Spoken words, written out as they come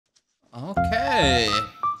Okay.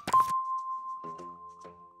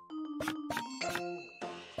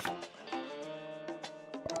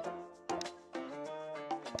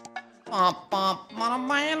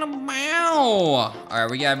 Alright,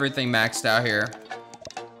 we got everything maxed out here.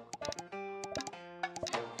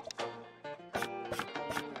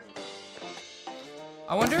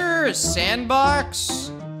 I wonder,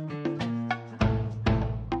 sandbox?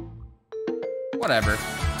 Whatever.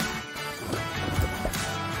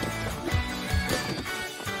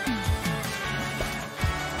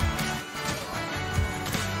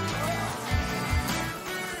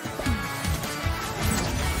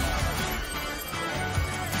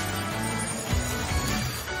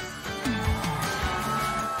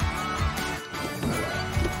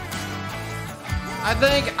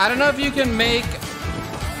 I don't know if you can make,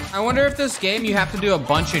 I wonder if this game you have to do a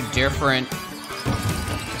bunch of different,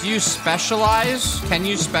 do you specialize? Can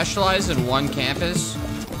you specialize in one campus?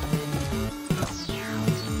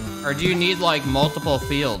 Or do you need like multiple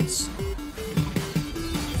fields?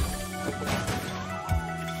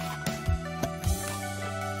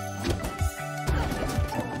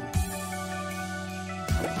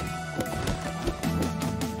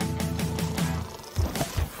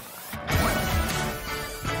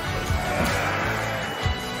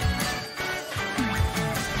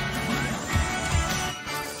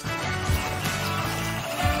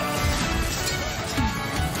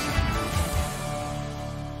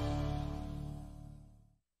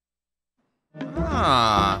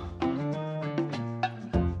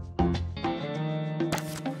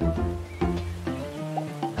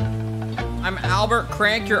 I'm Albert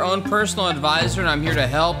Crank, your own personal advisor, and I'm here to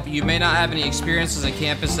help. You may not have any experience as a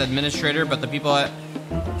campus administrator, but the people at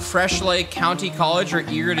Fresh Lake County College are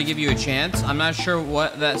eager to give you a chance. I'm not sure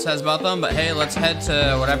what that says about them, but hey, let's head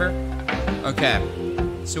to whatever. Okay,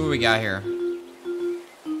 let's see what we got here.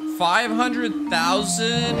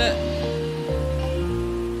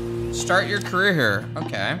 500,000. Start your career here.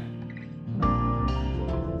 Okay.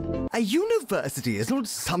 A university is not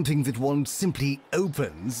something that one simply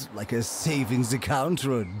opens, like a savings account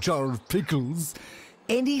or a jar of pickles.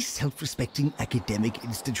 Any self-respecting academic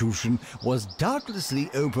institution was doubtlessly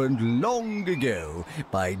opened long ago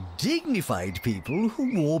by dignified people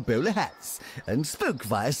who wore bowler hats and spoke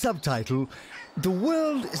via subtitle. The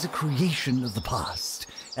world is a creation of the past,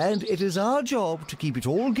 and it is our job to keep it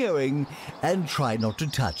all going and try not to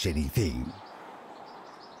touch anything.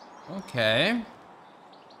 Okay.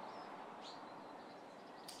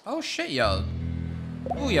 Oh shit, yo.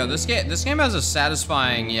 Oh, yo, this game has a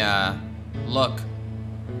satisfying, look.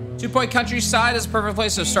 2 Point Countryside is a perfect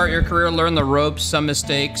place to start your career, learn the ropes, some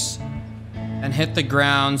mistakes, and hit the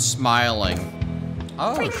ground smiling.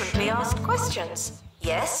 Oh, frequently asked questions.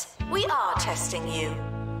 Yes, we are testing you.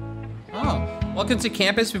 Oh, welcome to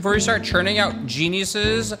campus. Before you start churning out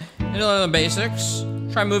geniuses, you know the basics.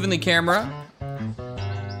 Try moving the camera.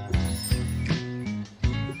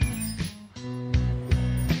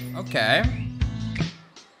 Okay.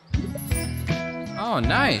 Oh,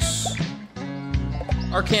 nice.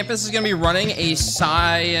 Our campus is gonna be running a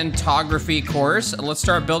scientography course. Let's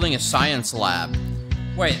start building a science lab.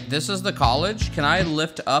 Wait, this is the college? Can I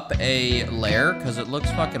lift up a layer? Because it looks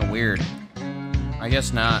fucking weird. I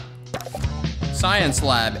guess not. Science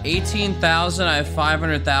lab, 18,000, I have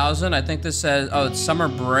 500,000. I think this says, oh, it's summer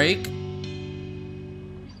break.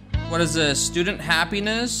 What is this? Student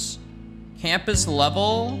happiness, campus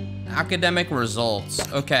level, academic results.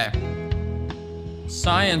 Okay.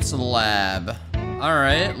 Science lab. All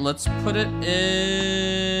right, let's put it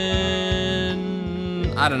in,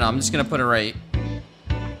 I don't know, I'm just gonna put it right.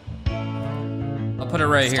 I'll put it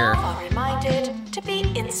right here. Staff are reminded to be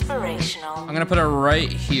inspirational. I'm gonna put it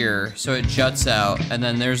right here so it juts out, and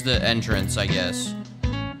then there's the entrance, I guess.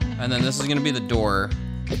 And then this is gonna be the door.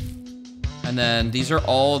 And then these are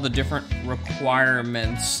all the different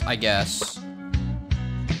requirements, I guess.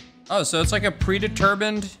 Oh, so it's like a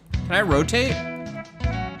predetermined, can I rotate?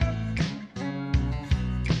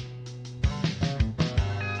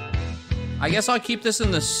 I guess I'll keep this in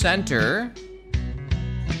the center.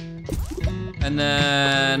 And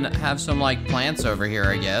then have some like plants over here,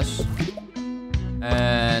 I guess.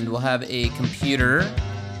 And we'll have a computer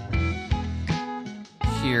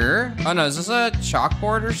here. Oh no, is this a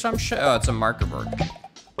chalkboard or some shit? Oh, it's a marker board.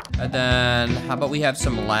 And then how about we have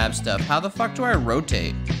some lab stuff? How the fuck do I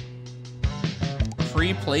rotate?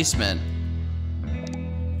 Free placement.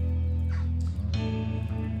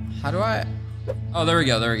 How do I? Oh, there we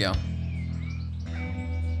go, there we go.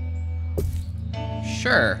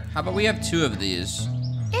 Sure, how about we have 2 of these?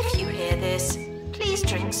 If you hear this, please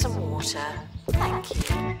drink some water. Thank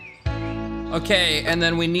you. Okay, and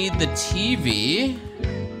then we need the TV.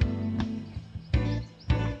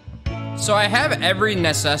 So I have every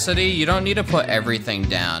necessity. You don't need to put everything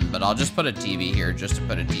down, but I'll just put a TV here just to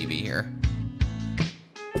put a TV here.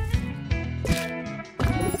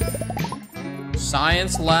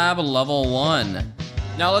 Science lab level 1.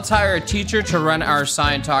 Now let's hire a teacher to run our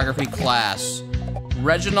scientography class.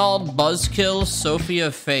 Reginald Buzzkill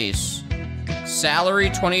Sophia Face. Salary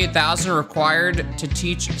 28,000, required to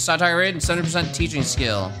teach scientography and 70% teaching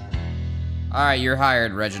skill. All right, you're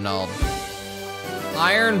hired, Reginald.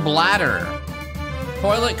 Iron bladder.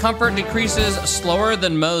 Toilet comfort decreases slower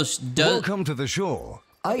than most. Welcome to the show.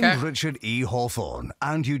 I'm Richard E. Hawthorne,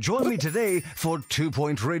 and you join me today for 2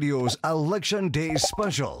 Point Radio's Election Day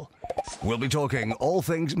special. We'll be talking all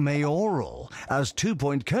things mayoral as 2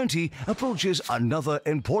 Point County approaches another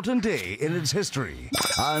important day in its history,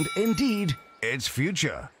 and indeed, its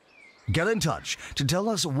future. Get in touch to tell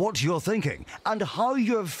us what you're thinking and how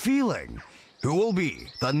you're feeling. Who will be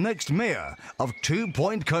the next mayor of 2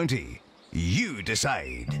 Point County? You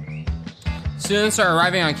decide. Students are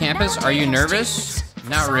arriving on campus. Are you nervous?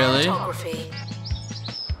 Not really.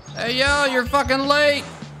 Hey, yo, you're fucking late.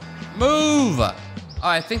 Move. Oh,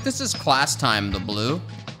 I think this is class time, the blue.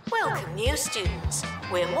 Welcome, new students.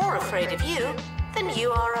 We're more afraid of you than you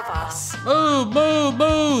are of us. Move, move,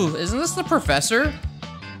 move. Isn't this the professor?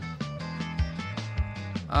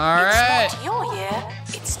 All right. It's not your year.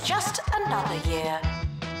 It's just another year.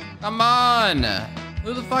 Come on.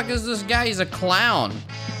 Who the fuck is this guy? He's a clown.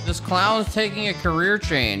 This clown's taking a career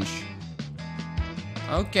change.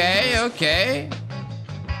 Okay, okay.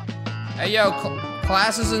 Hey, yo,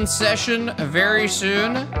 class is in session very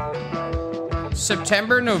soon.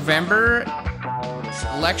 September, November,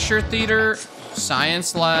 lecture theater,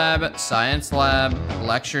 science lab,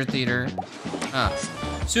 lecture theater.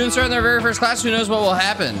 Students are in their very first class. Who knows what will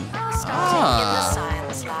happen? Starting in the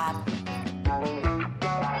science lab.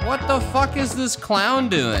 What the fuck is this clown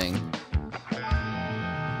doing?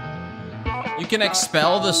 You can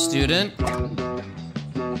expel the student?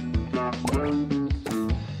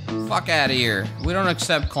 Fuck out of here. We don't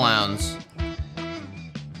accept clowns.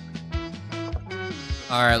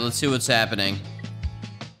 All right, let's see what's happening.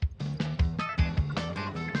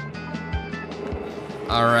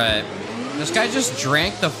 All right. This guy just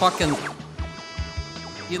drank the fucking...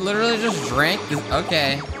 He literally just drank the...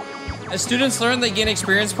 Okay. As students learn, they gain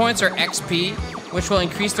experience points or XP, which will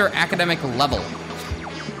increase their academic level.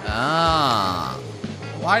 Ah.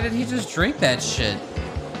 Why did he just drink that shit?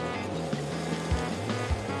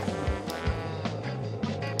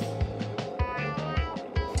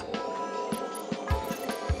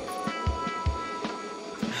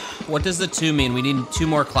 What does the 2 mean? We need 2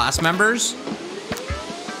 more class members?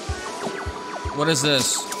 What is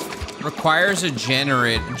this? Requires a janitor.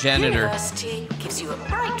 University gives you a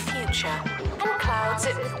bright future and clouds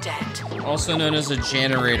it with debt. Also known as a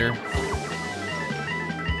janerator.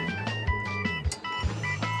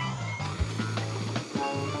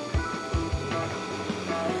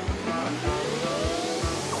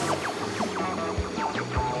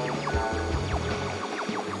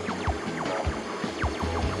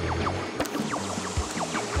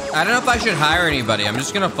 I don't know if I should hire anybody. I'm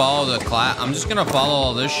just gonna follow the class. I'm just gonna follow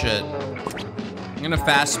all this shit. I'm gonna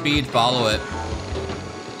fast speed follow it.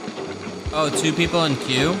 Oh, 2 people in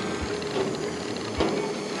queue?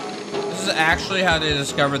 This is actually how they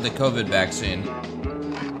discovered the COVID vaccine.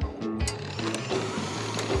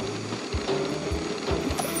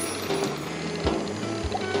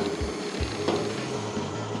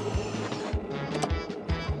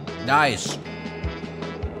 Nice.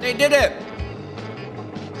 They did it!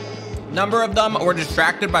 Number of them were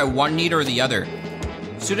distracted by one need or the other.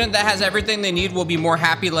 Student that has everything they need will be more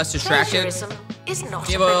happy, less distracted. Is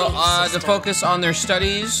not able to focus on their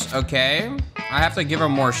studies. Okay. I have to give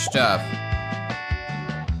them more stuff.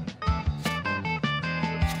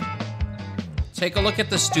 Take a look at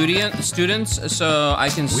the students so I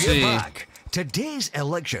can see. We're back. Today's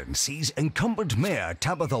election sees incumbent Mayor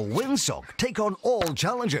Tabitha Winsock take on all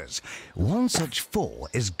challenges. One such foe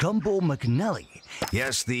is Gumbo McNally.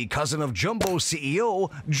 Yes, the cousin of Jumbo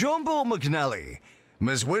CEO, Jumbo McNally.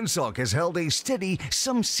 Ms. Winsock has held a steady,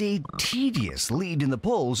 some say tedious lead in the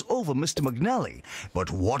polls over Mr. McNally.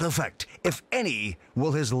 But what effect, if any,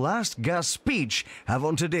 will his last gasp speech have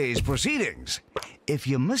on today's proceedings? If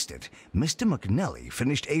you missed it, Mr. McNally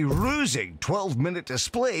finished a rousing 12-minute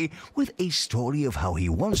display with a story of how he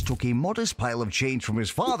once took a modest pile of change from his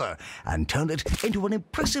father and turned it into an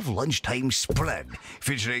impressive lunchtime spread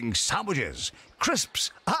featuring sandwiches,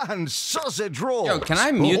 crisps, and sausage rolls. Yo, can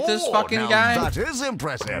I mute this fucking guy? That is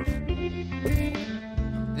impressive.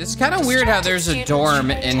 It's kind of weird how there's a dorm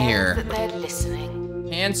in here. That they're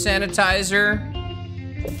listening. Hand sanitizer.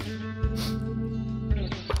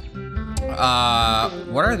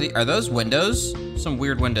 What are the? Are those windows? Some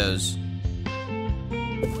weird windows.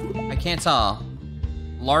 I can't tell.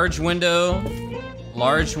 Large window.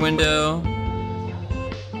 Large window.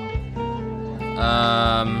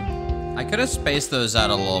 I could have spaced those out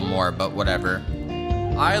a little more, but whatever.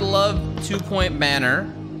 I love 2-point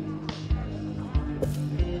banner.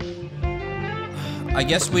 I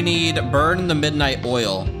guess we need burn the midnight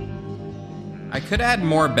oil. I could add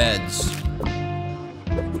more beds.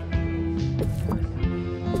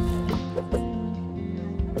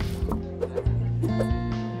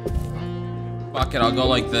 Fuck it, I'll go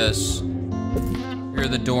like this. Here are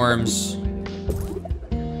the dorms.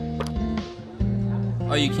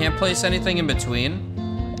 Oh, you can't place anything in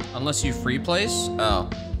between? Unless you free place? Oh.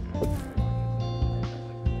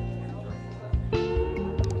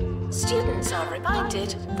 Students are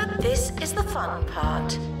reminded that this is the fun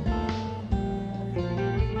part.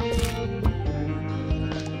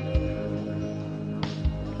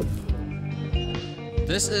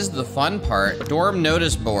 This is the fun part. Dorm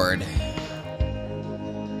notice board.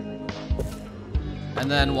 And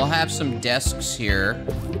then we'll have some desks here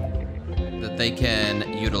that they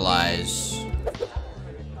can utilize.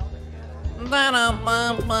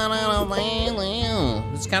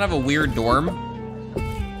 It's kind of a weird dorm.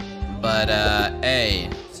 But, hey,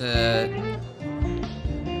 it's,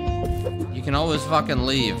 you can always fucking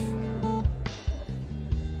leave.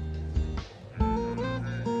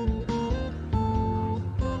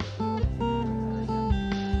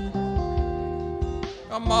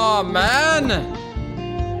 Come on, man!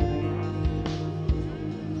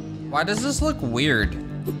 Why does this look weird?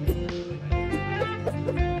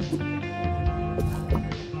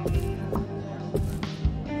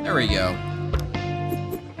 There we go.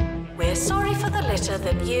 We're sorry for the litter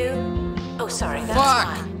that you... Oh, sorry, that's Fuck.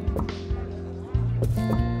 mine.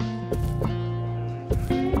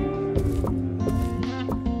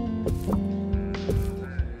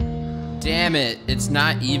 Damn it, it's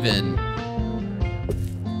not even.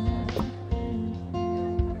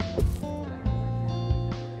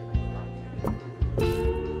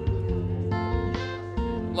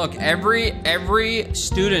 Look, every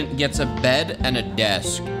student gets a bed and a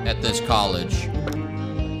desk at this college.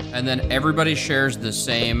 And then everybody shares the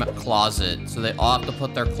same closet. So they all have to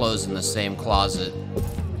put their clothes in the same closet.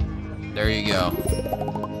 There you go.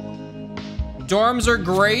 Dorms are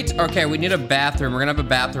great. Okay, we need a bathroom. We're gonna have a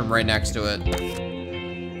bathroom right next to it.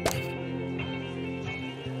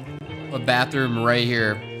 A bathroom right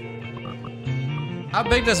here. How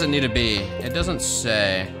big does it need to be? It doesn't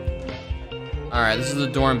say. All right, this is the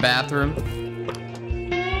dorm bathroom.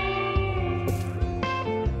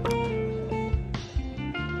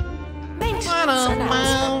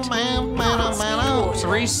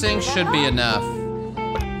 Three sinks should be enough.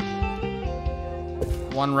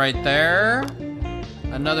 One right there.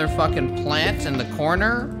 Another fucking plant in the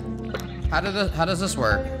corner. How does this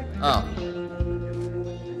work? Oh.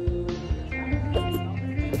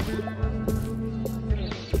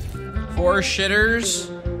 Four shitters.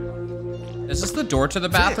 Is this the door to the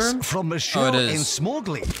bathroom? This from Michelle it in is.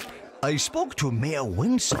 Smogly. I spoke to Mayor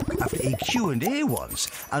Wingsock after a Q&A once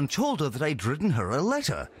and told her that I'd written her a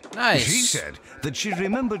letter. Nice. She said that she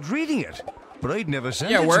remembered reading it, but I'd never sent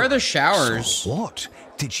it Yeah, where to are the her. showers? So what?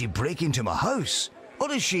 Did she break into my house?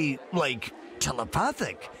 Or is she, like,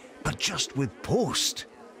 telepathic, but just with post?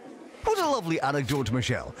 What a lovely anecdote,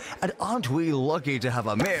 Michelle. And aren't we lucky to have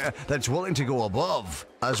a mayor that's willing to go above,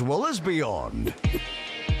 as well as beyond?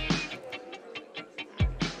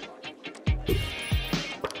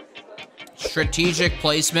 Strategic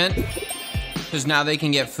placement, because now they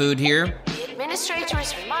can get food here. The administrator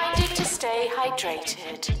is reminded to stay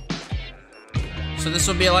hydrated. So this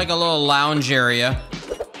will be like a little lounge area.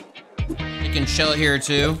 You can chill here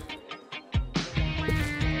too.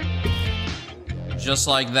 Just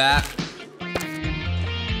like that.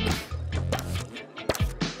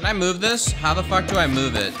 Can I move this? How the fuck do I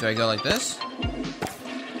move it? Do I go like this?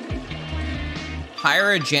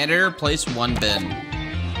 Hire a janitor, place one bin.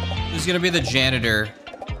 Who's gonna be the janitor?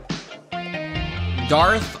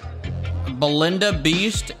 Darth, Belinda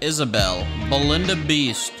Beast, Isabel. Belinda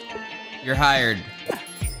Beast. You're hired.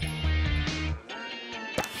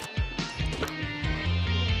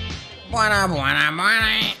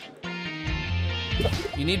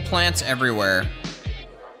 You need plants everywhere.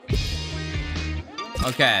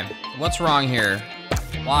 Okay, what's wrong here?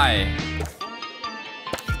 Why?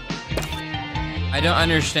 I don't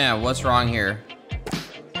understand. What's wrong here?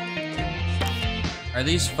 Are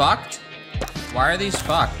these fucked? Why are these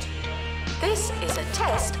fucked? This is a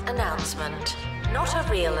test announcement, not a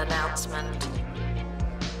real announcement.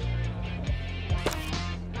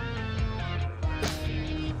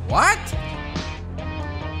 What?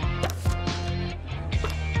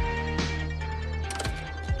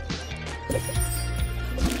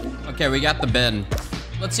 Okay, we got the bin.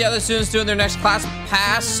 Let's see how the students do in their next class.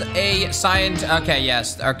 Pass a science. Okay,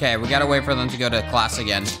 yes. Okay, we gotta wait for them to go to class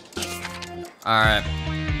again. All right.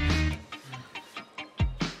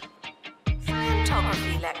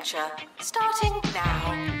 Scientography lecture, starting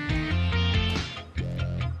now.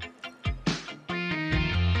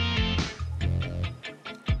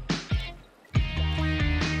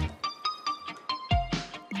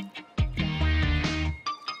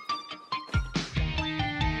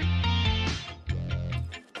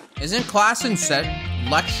 Isn't class in set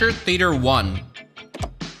lecture theater 1?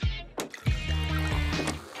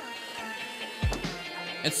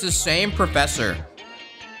 It's the same professor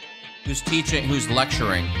who's teaching, who's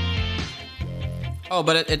lecturing. Oh,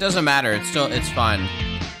 but it doesn't matter. It's fine.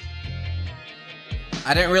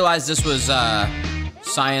 I didn't realize this was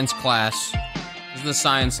science class. This is the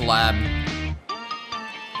science lab.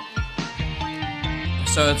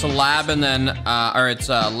 So it's a lab and then, or it's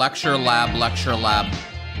a lecture lab,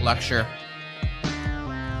 lecture.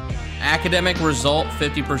 Academic result,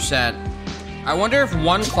 50%. I wonder if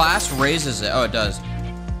one class raises it. Oh, it does.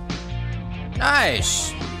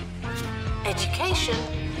 Nice. Education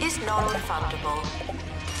is non-refundable.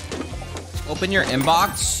 Open your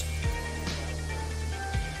inbox.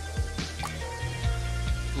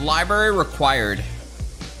 Library required.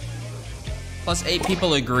 Plus 8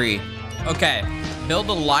 people agree. Okay, build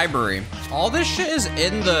a library. All this shit is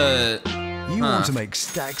in the... You want to make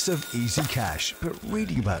stacks of easy cash, but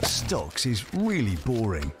reading about stocks is really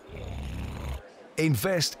boring.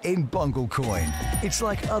 Invest in Bungle Coin. It's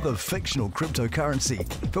like other fictional cryptocurrency,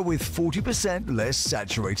 but with 40% less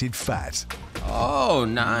saturated fat. Oh,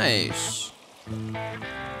 nice.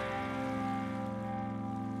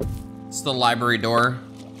 It's the library door.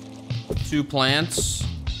 2 plants.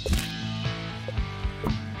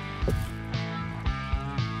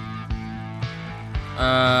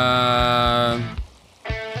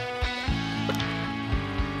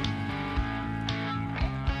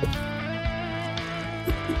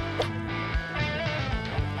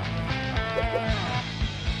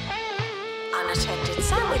 Unattended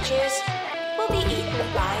sandwiches will be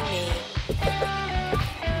eaten by me.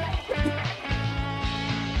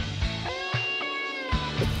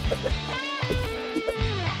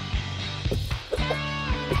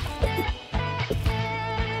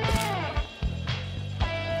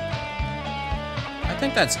 I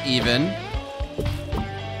think that's even.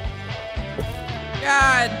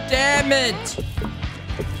 God damn it!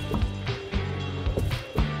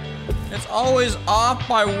 It's always off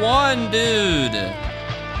by 1, dude.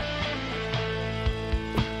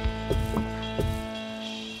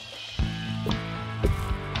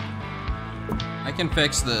 I can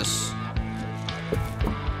fix this.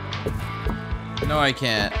 No, I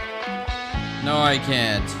can't. No, I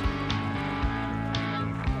can't.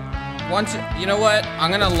 Once, you know what?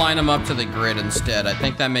 I'm gonna line them up to the grid instead. I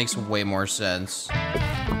think that makes way more sense.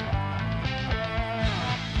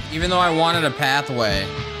 Even though I wanted a pathway,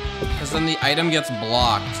 because then the item gets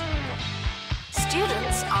blocked.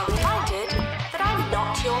 Students are reminded that I'm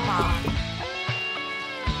not your mum.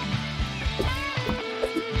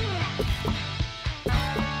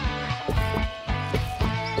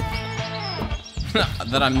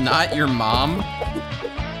 That I'm not your mom?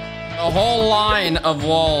 The whole line of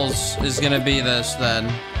walls is gonna be this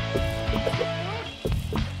then.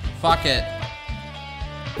 Fuck it.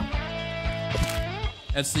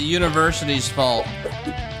 It's the university's fault.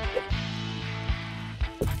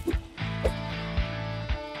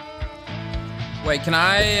 Wait, can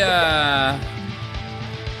I,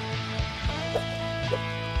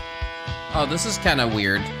 Oh, this is kind of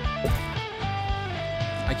weird.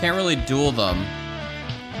 I can't really duel them.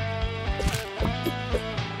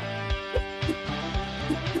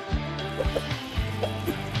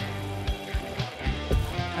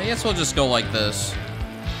 I guess we'll just go like this.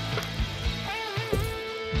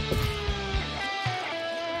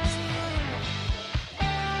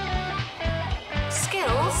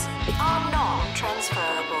 Skills are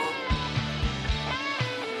non-transferable.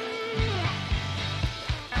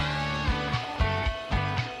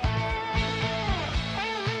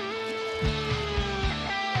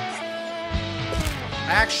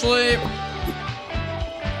 Actually,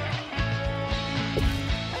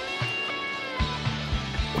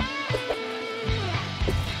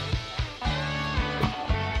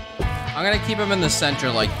 I'm gonna keep him in the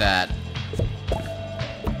center like that.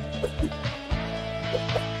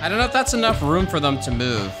 I don't know if that's enough room for them to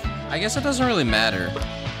move. I guess it doesn't really matter.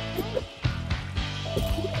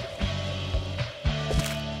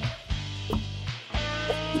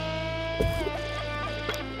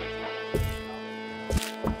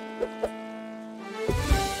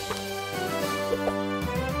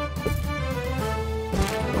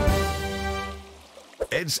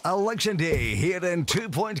 It's election day here in 2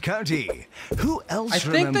 Point County. Who else I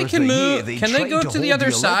think they remembers can the year move. they Can they tried go to to the hold other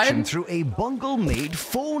election side? through a bungle-made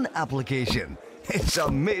phone application? It's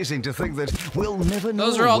amazing to think that we'll never know.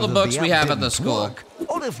 Those are all the whether books the we app have at the didn't school. work,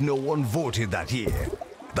 or if no one voted that year.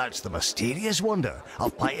 That's the mysterious wonder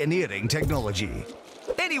of pioneering technology.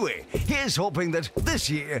 Anyway, here's hoping that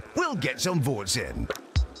this year we'll get some votes in.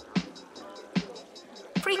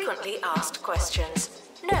 Frequently asked questions.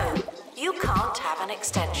 No, you can't have an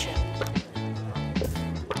extension.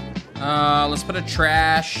 Let's put a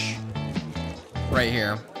trash right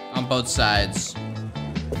here on both sides.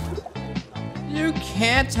 You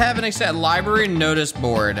can't have an library notice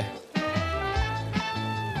board.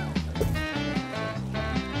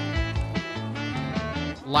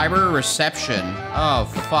 Library reception. Oh,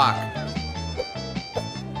 fuck.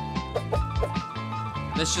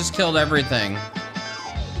 This just killed everything.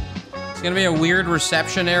 It's gonna be a weird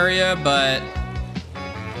reception area, but...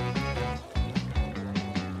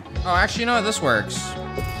 Oh, actually, you know what? This works.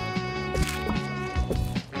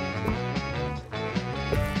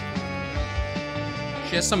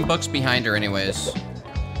 She has some books behind her anyways.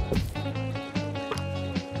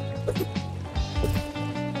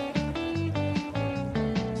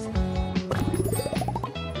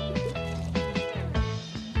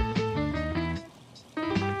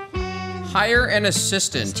 Hire an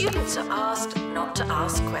assistant. Students are asked not to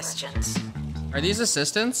ask questions. Are these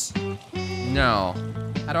assistants? No.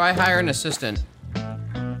 How do I hire an assistant?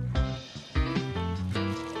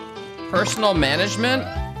 Personal management?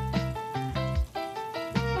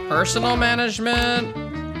 Personal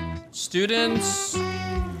management? Students?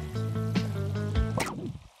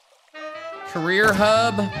 Career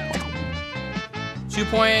hub? 2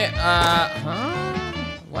 point,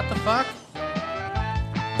 what the fuck?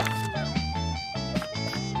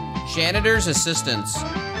 Janitor's assistants.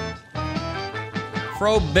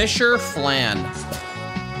 Frobisher Flan.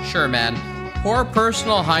 Sure, man. Poor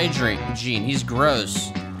personal hygiene. He's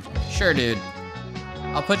gross. Sure, dude.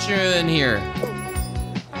 I'll put you in here.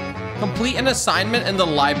 Complete an assignment in the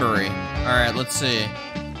library. All right, let's see.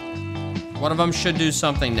 One of them should do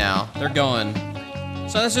something now. They're going.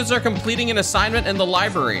 So the students are completing an assignment in the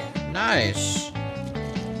library. Nice.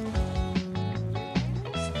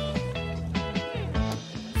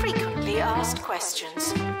 Frequently asked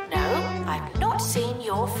questions. No, I've not seen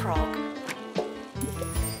your frog.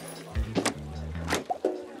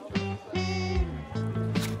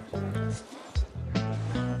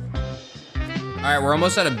 All right, we're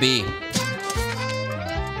almost at a B.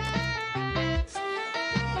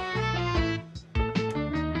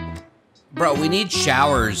 Bro, we need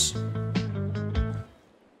showers.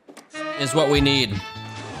 Is what we need.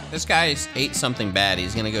 This guy ate something bad.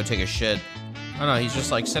 He's gonna go take a shit. Oh no, he's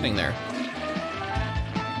just like sitting there.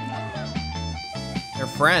 They're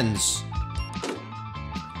friends.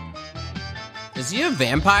 Is he a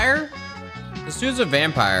vampire? This dude's a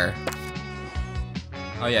vampire.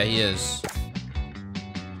 Oh yeah, he is.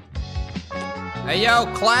 Hey yo,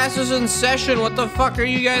 class is in session. What the fuck are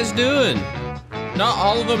you guys doing? Not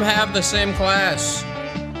all of them have the same class.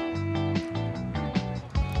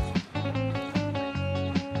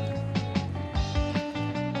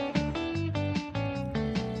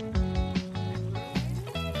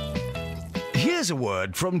 Here's a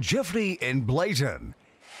word from Jeffrey in Blyton.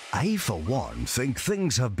 I, for one, think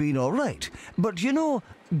things have been all right, but you know,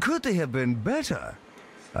 could they have been better?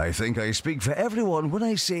 I think I speak for everyone when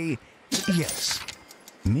I say, yes,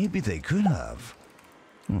 maybe they could have.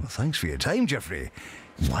 Well, thanks for your time, Jeffrey.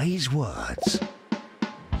 Wise words.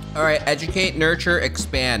 All right, educate, nurture,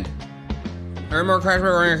 expand. Earn more credit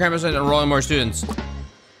for your campus and enrolling more students.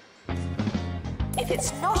 If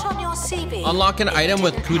it's not on your CV, Unlock an it item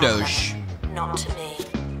with didn't kudos. happen. Not to me.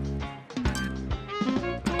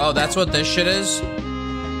 Oh, that's what this shit is?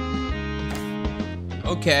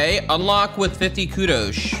 Okay, unlock with 50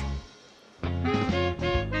 kudos.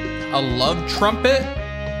 A love trumpet?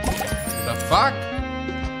 The fuck?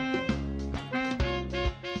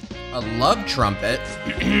 A love trumpet?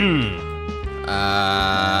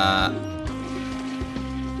 I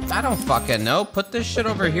don't fucking know. Put this shit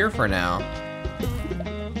over here for now.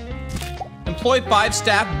 Employ 5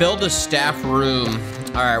 staff, build a staff room.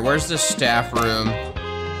 All right, where's the staff room?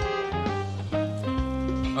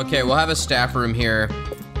 Okay, we'll have a staff room here.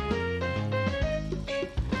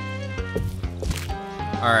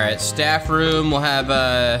 All right, staff room. We'll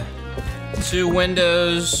have 2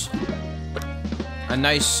 windows, a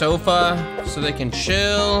nice sofa so they can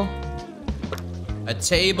chill, a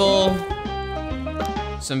table,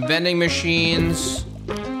 some vending machines,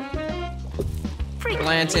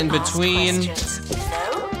 plant in between,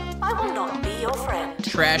 No, I will not be your friend.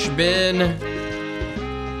 trash bin.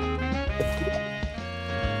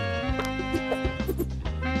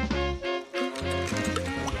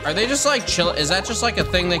 Are they just like chill? Is that just like a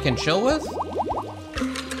thing they can chill with?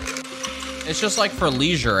 It's just like for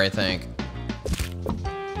leisure, I think.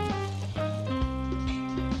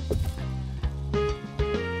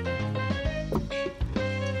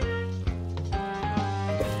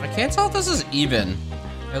 I can't tell if this is even.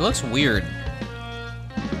 It looks weird.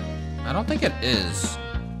 I don't think it is.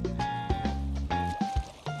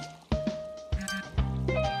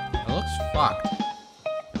 It looks fucked.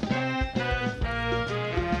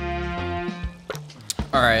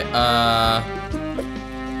 All right,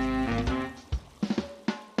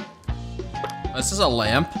 this is a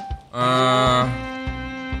lamp.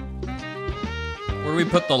 Where do we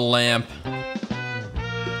put the lamp?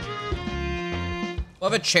 We'll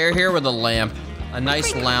have a chair here with a lamp. A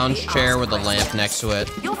nice lounge chair with a lamp next to it.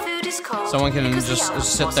 Your food is cold. Someone can because the just oven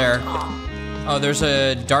sit wasn't there. on. Oh, there's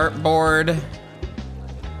a dartboard.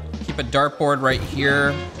 Keep a dartboard right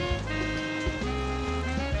here.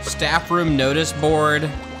 Staff room notice board.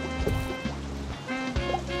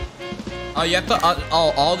 Oh, you have to,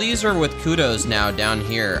 all these are with kudos now down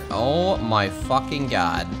here. Oh my fucking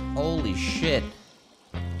god. Holy shit.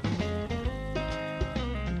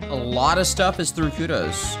 A lot of stuff is through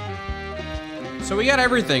kudos. So we got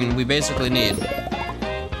everything we basically need.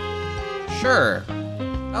 Sure,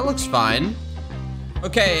 that looks fine.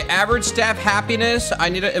 Okay, average staff happiness. I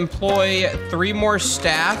need to employ 3 more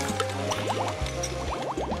staff.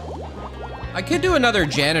 I could do another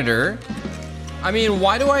janitor. I mean,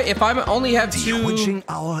 why do I, if I only have 2... The witching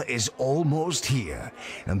hour is almost here,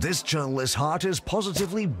 and this journalist's heart is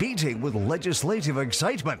positively beating with legislative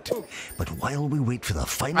excitement. But while we wait for the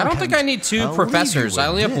final I don't think I need 2 professors. I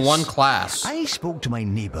only have 1 class. I spoke to my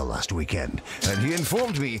neighbor last weekend, and he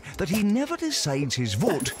informed me that he never decides his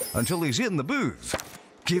vote until he's in the booth,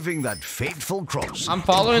 giving that fateful cross. I'm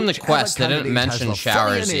following the Whichever quest. They didn't candidate has mention the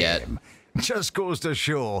showers funnier yet. name. Just goes to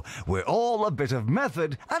show we're all a bit of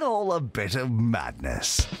method and all a bit of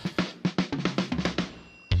madness.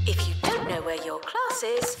 If you don't know where your class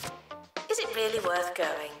is it really worth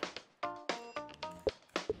going?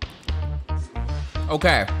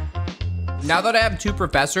 Okay. Now that I have 2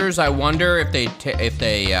 professors, I wonder if they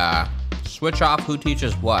switch off who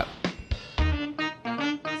teaches what.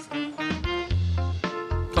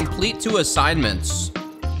 Complete 2 assignments.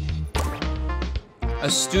 A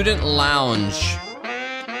student lounge.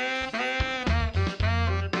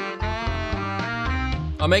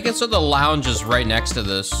 I'll make it so the lounge is right next to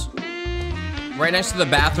this. Right next to the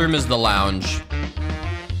bathroom is the lounge.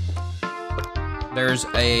 There's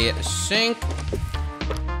a sink,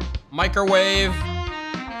 microwave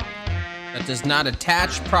that does not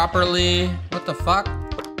attach properly. What the fuck?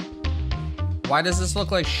 Why does this look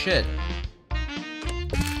like shit? The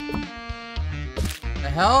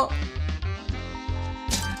hell?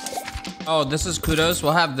 Oh, this is kudos.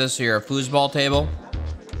 We'll have this here, a foosball table.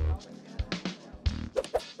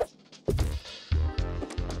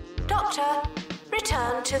 Doctor,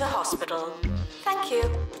 return to the hospital. Thank you.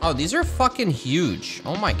 Oh, these are fucking huge.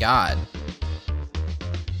 Oh my god.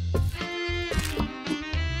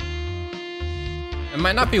 It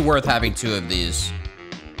might not be worth having 2 of these.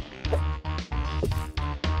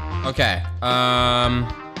 Okay,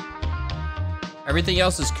 everything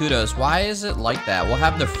else is kudos. Why is it like that? We'll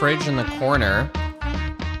have the fridge in the corner.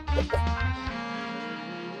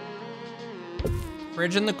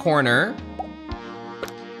 Fridge in the corner.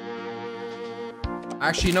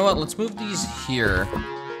 Actually, you know what? Let's move these here.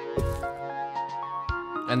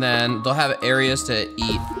 And then they'll have areas to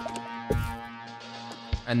eat.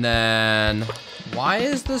 And then, why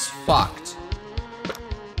is this fucked?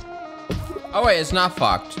 Oh wait, it's not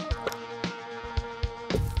fucked.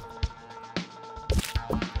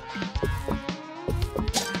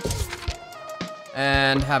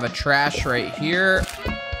 And have a trash right here.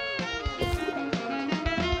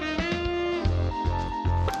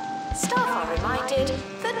 Staff are reminded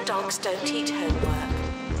that dogs don't eat homework.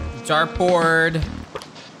 Dartboard.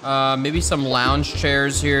 Maybe some lounge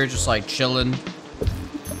chairs here, just like chilling.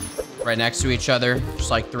 Right next to each other.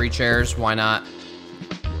 Just like 3 chairs, why not?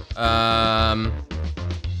 I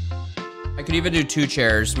could even do 2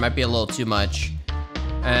 chairs, might be a little too much.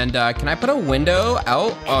 And can I put a window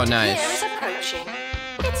out? Oh, nice. Here is approaching.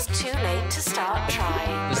 it's too late to start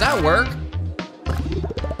trying. Does that work?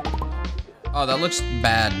 Oh, that looks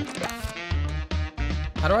bad.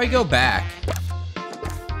 How do I go back?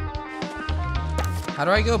 How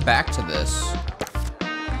do I go back to this?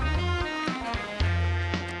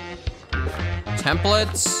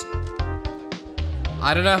 Templates?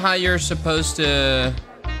 I don't know how you're supposed to...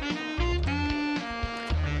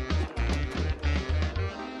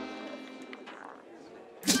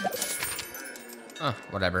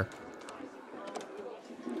 Whatever.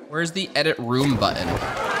 Where's the edit room button?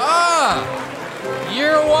 Ah!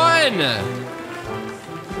 Year 1!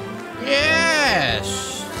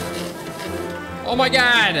 Yes! Oh my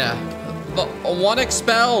god! The one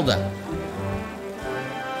expelled.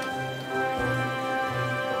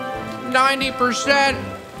 90%.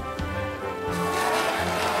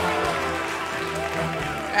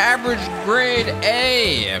 Average grade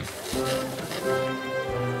A.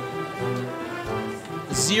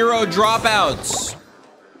 0 dropouts.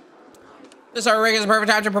 This Lirik is a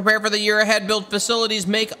perfect time to prepare for the year ahead, build facilities,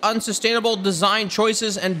 make unsustainable design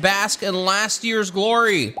choices, and bask in last year's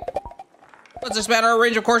glory. Let's expand our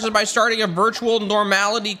range of courses by starting a virtual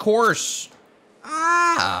normality course.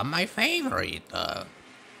 Ah, my favorite.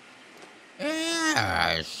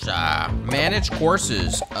 Yes, manage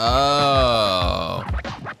courses. Oh.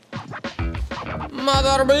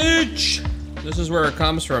 Mother bitch. This is where it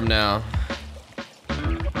comes from now.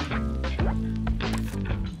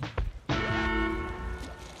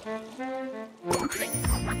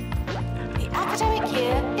 The academic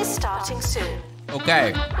year is starting soon.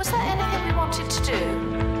 Okay. Was there anything we wanted to do?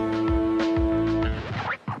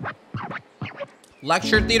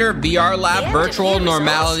 Lecture theater, VR lab, virtual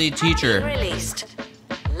normality teacher. Released.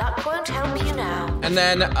 Luck won't help you now. And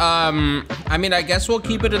then, I mean, I guess we'll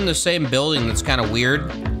keep it in the same building. That's kind of weird.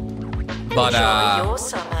 But, enjoy your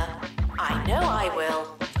summer. I know I will.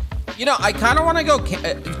 You know, I kind of want to go,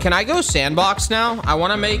 can I go sandbox now? I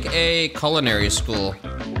want to make a culinary school.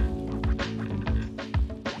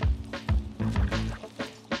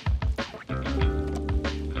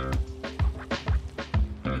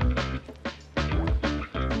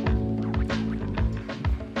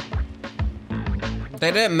 They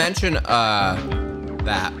didn't mention,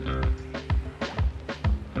 that.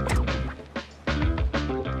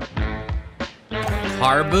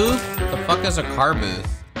 Car booth? The fuck is a car booth?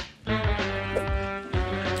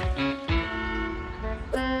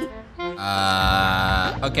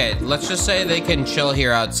 Okay, let's just say they can chill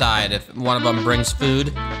here outside. If one of them brings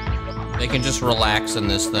food, they can just relax in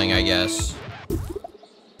this thing, I guess.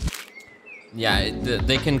 Yeah,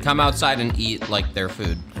 they can come outside and eat, like, their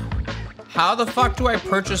food. How the fuck do I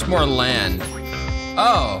purchase more land?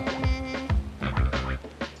 Oh.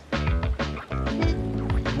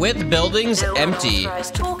 With buildings empty.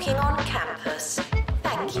 Talking on campus.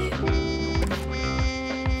 Thank you.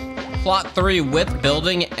 Plot 3 with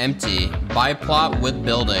building empty. Buy plot with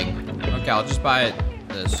building. Okay, I'll just buy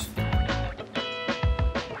this.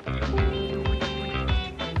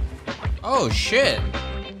 Oh shit.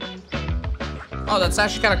 Oh, that's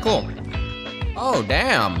actually kind of cool. Oh,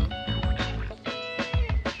 damn.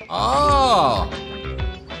 Oh.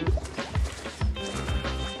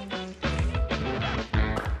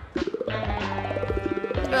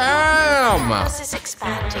 Damn. Campus is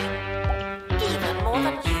expanding, even more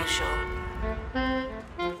than usual.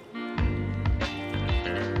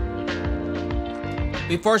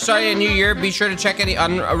 Before starting a new year, be sure to check any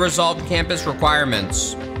unresolved campus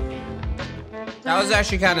requirements. That was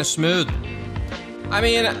actually kind of smooth. I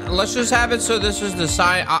mean, let's just have it so this is the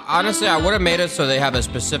sign. Honestly, I would have made it so they have a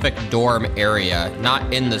specific dorm area,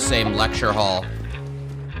 not in the same lecture hall.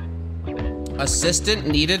 Assistant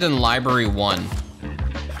needed in library 1.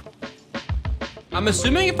 I'm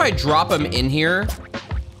assuming if I them them in here,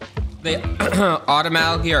 they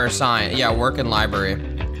automatically are assigned. Yeah, work in library.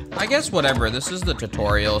 I guess whatever, this is the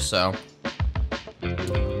tutorial, so.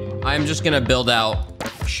 I'm just gonna build out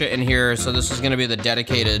shit in here, so this is gonna be the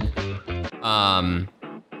dedicated,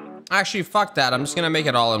 actually, fuck that. I'm just gonna make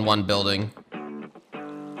it all in one building.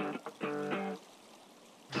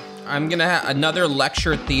 I'm gonna have another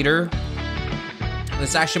lecture theater.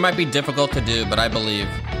 This actually might be difficult to do, but I believe.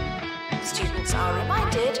 Students are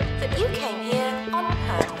reminded that you came here on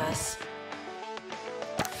purpose.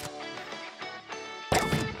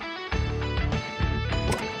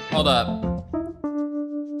 Hold up.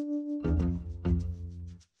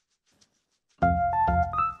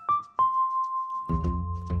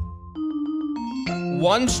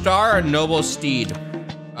 One star, a noble steed.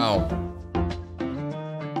 Oh.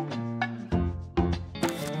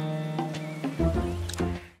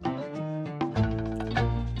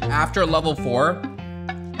 After level 4,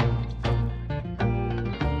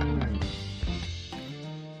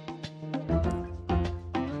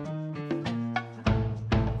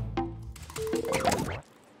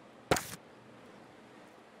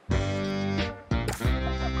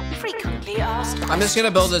 asked questions. I'm just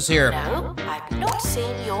gonna build this here. No, I've not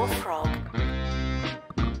seen your frog.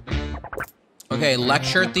 Okay,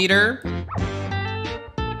 lecture theater.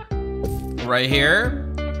 Right here.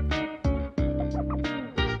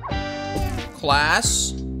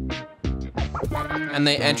 Class. And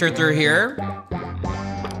they enter through here.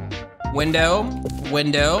 Window,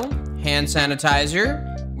 window, hand sanitizer.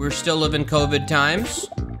 We're still living COVID times.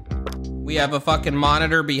 We have a fucking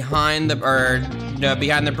monitor behind the,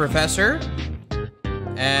 behind the professor.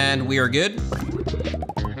 And we are good.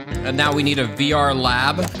 And now we need a VR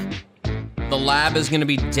lab. The lab is gonna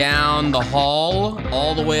be down the hall,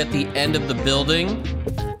 all the way at the end of the building.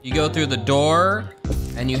 You go through the door,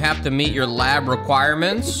 and you have to meet your lab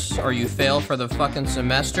requirements, or you fail for the fucking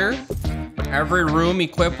semester. Every room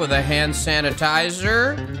equipped with a hand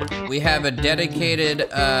sanitizer. We have a dedicated,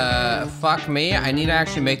 fuck me, I need to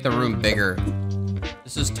actually make the room bigger.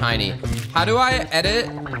 This is tiny. How do I edit?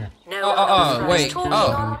 Wait,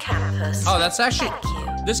 oh, that's actually,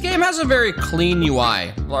 this game has a very clean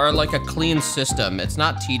UI, or like a clean system. It's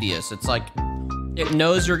not tedious. It's like, it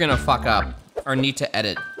knows you're gonna fuck up, or need to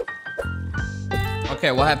edit.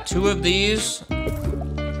 Okay, we'll have 2 of these.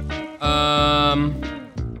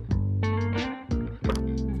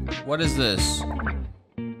 What is this?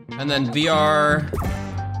 And then VR,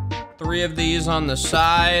 3 of these on the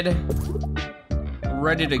side.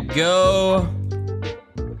 Ready to go.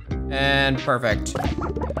 And perfect.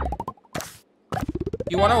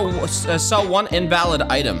 You wanna sell 1 invalid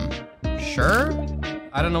item? Sure?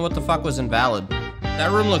 I don't know what the fuck was invalid.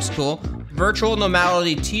 That room looks cool. Virtual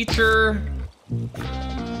normality teacher.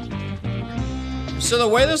 So the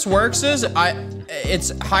way this works is,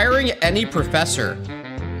 it's hiring any professor.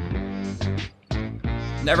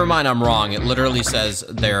 Never mind, I'm wrong. It literally says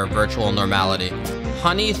they're virtual normality.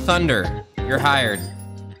 Honey Thunder, you're hired.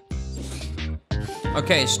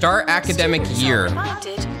 Okay, start academic year.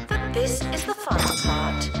 Reminded that this is the fun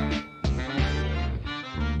part.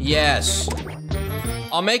 Yes.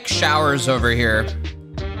 I'll make showers over here.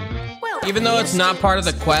 Well, Even though it's not part of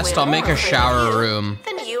the quest, I'll make a shower room.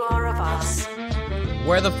 Than you are of us.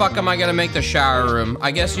 Where the fuck am I gonna make the shower room?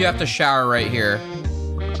 I guess you have to shower right here.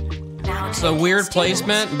 Now It's a weird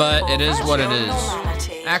placement, but it is what it is.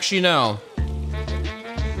 Normality. Actually, no.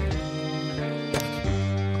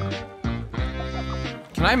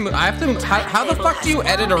 Can I move? I have to, how the fuck do you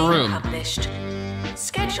edit a room? Published.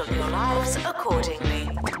 Schedule your lives accordingly.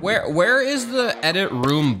 Where is the edit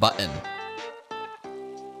room button?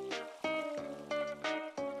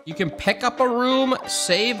 You can pick up a room,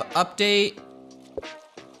 save, update,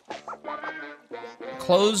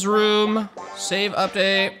 close room, save,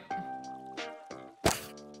 update.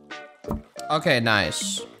 Okay,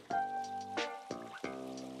 nice.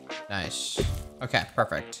 Nice. Okay,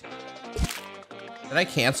 perfect. Did I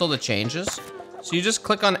cancel the changes? So you just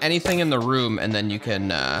click on anything in the room and then you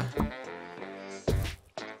can,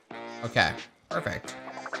 okay, perfect.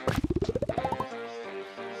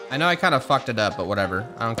 I know I kind of fucked it up, but whatever.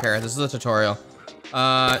 I don't care. This is a tutorial.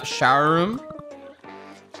 Shower room.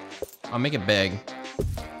 I'll make it big.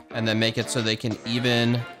 And then make it so they can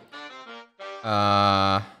even...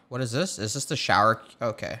 what is this? Is this the shower?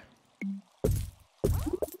 Okay.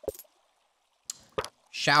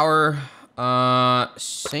 Shower,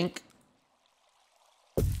 sink.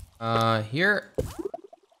 Here.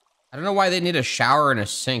 I don't know why they need a shower and a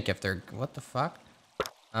sink if they're... What the fuck?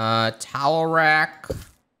 Towel rack.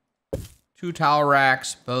 2 towel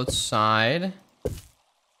racks, both side.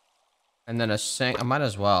 And then a sink. I might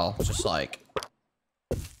as well. Just like...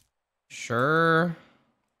 Sure.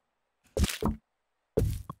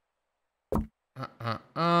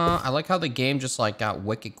 I like how the game just like got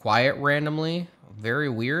wicked quiet randomly. Very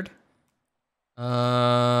weird.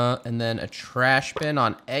 And then a trash bin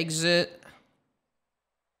on exit.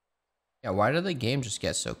 Yeah, why did the game just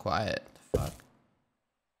get so quiet? The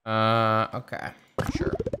fuck? Okay.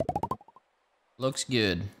 Sure. Looks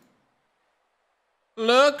good.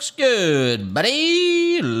 Looks good,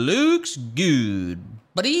 buddy. Looks good,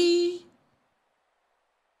 buddy.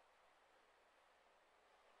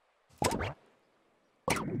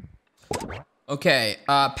 Okay,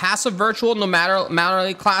 pass a virtual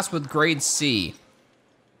normality class with grade C.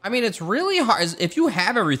 I mean, it's really hard. If you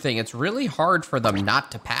have everything, it's really hard for them not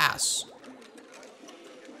to pass.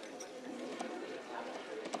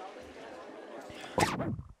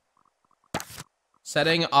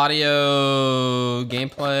 Setting audio,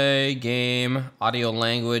 gameplay, game, audio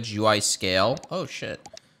language, UI scale. Oh shit.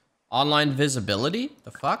 Online visibility?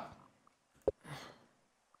 The fuck?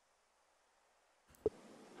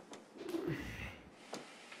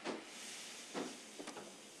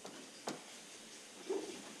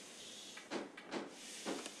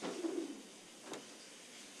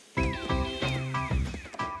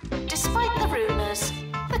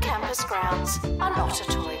 grounds are not a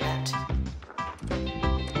toilet.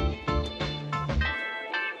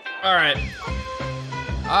 All right.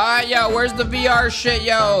 Yo, where's the VR shit,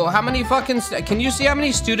 yo? How many fucking, can you see how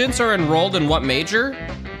many students are enrolled in what major?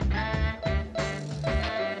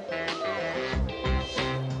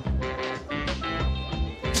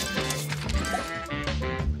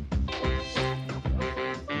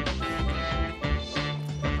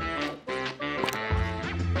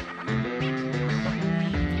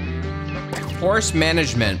 Course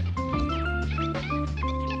management.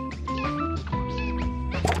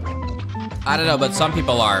 I don't know, but some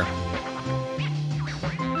people are.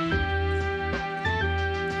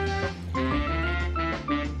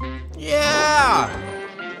 Yeah!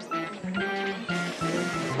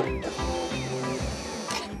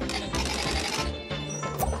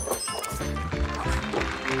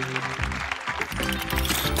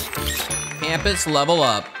 Campus level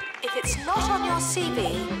up. If it's not on your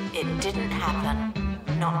CV, it didn't happen.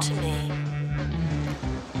 Not to me.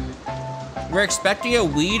 We're expecting a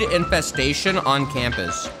weed infestation on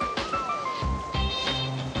campus.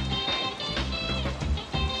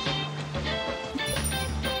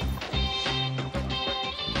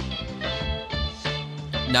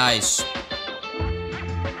 Nice.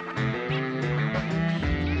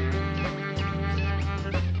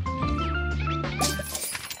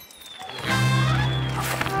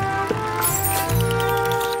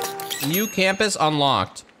 New campus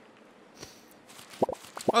unlocked.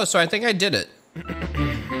 Oh, so I think I did it.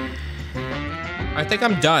 I think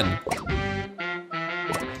I'm done.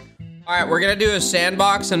 All right, we're gonna do a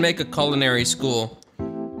sandbox and make a culinary school.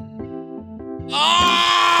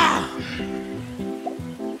 Ah!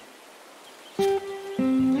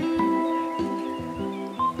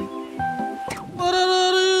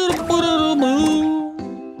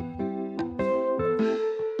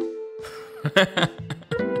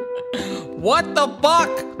 What the fuck?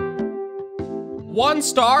 1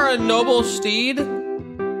 star, a noble steed?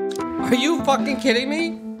 Are you fucking kidding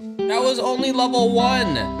me? That was only level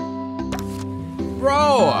 1.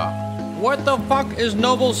 Bro, what the fuck is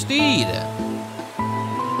noble steed?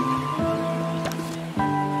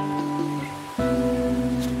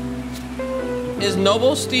 Is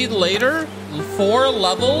noble steed later? 4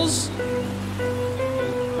 levels?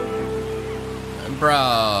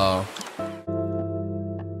 Bro.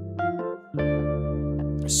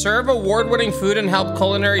 Serve award-winning food and help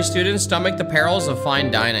culinary students stomach the perils of fine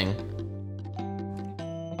dining.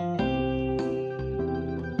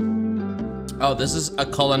 Oh, this is a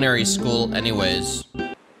culinary school anyways.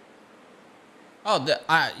 Oh,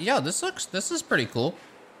 yeah, this is pretty cool.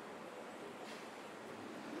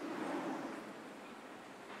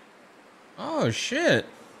 Oh, shit.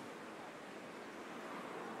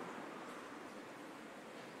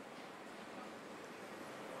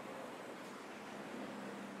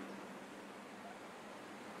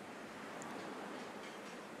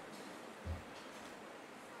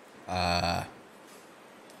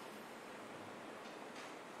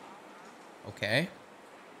 Okay.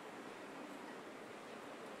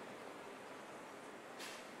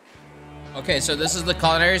 Okay, so this is the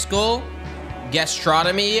culinary school.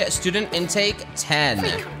 Gastronomy, student intake 10.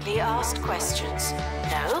 Frequently asked questions.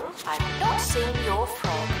 No, I've not seen your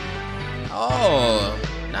frog. Oh,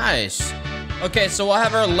 nice. Okay, so we'll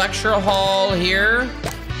have our lecture hall here.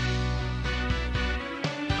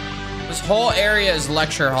 This whole area is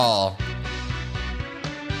lecture hall.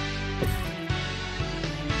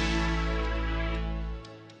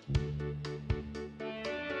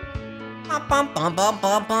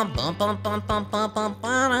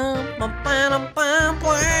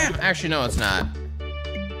 Actually, no, it's not.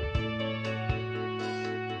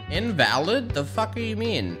 Invalid? The fuck do you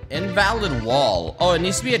mean? Invalid wall. Oh, it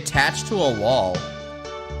needs to be attached to a wall.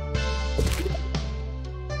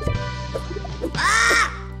 Ah!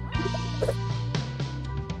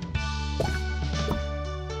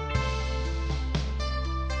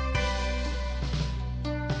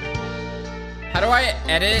 How do I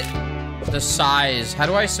edit the size? How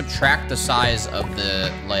do I subtract the size of the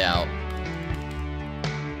layout?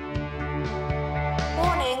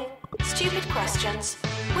 Warning, stupid questions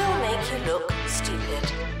will make you look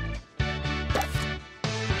stupid.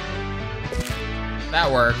 That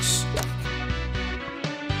works.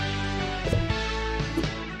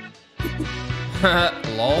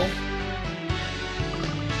 Lol.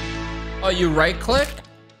 Oh, you right click?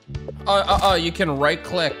 Oh, you can right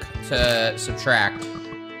click to subtract.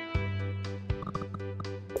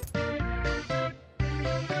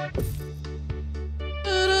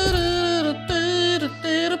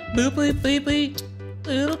 Boop, boop, boop, boop.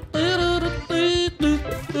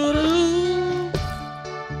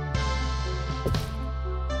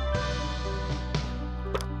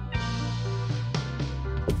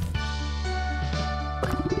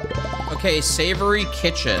 Okay, savory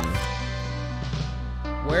kitchen.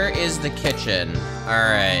 Where is the kitchen? All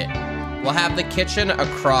right. We'll have the kitchen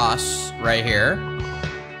across right here.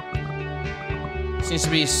 Seems to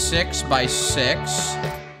be 6 by 6.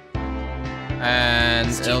 And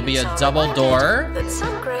it'll be a double door.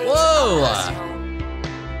 Whoa!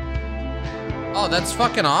 Oh, that's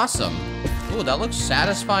fucking awesome. Ooh, that looks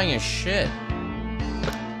satisfying as shit.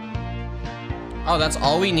 Oh, that's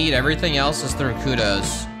all we need. Everything else is through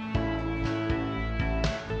kudos.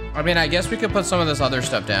 I mean, I guess we could put some of this other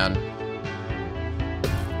stuff down.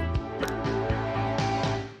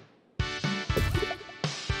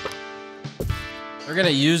 We're gonna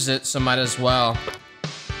use it, so might as well.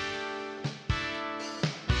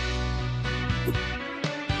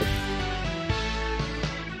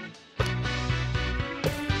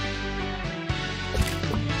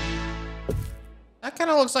 That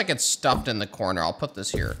kind of looks like it's stuffed in the corner. I'll put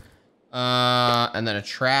this here. And then a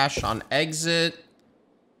trash on exit.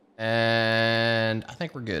 And I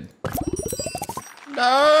think we're good.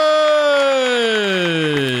 No!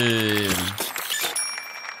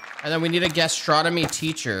 And then we need a gastronomy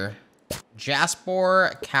teacher.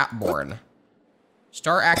 Jasper Catborn.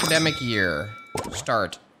 Start academic year.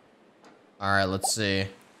 Start. All right, let's see.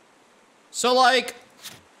 So, like,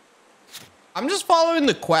 I'm just following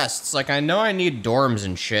the quests. Like, I know I need dorms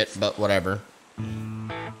and shit, but whatever.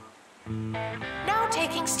 Now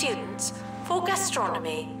taking students for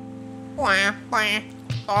gastronomy.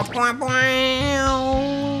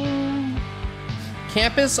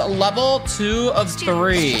 Campus level 2 of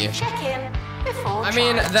 3. Check in before I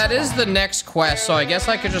mean, that is the next quest, so I guess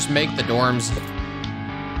I could just make the dorms.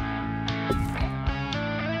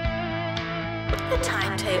 The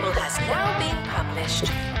timetable has now been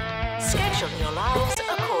published. Schedule your lives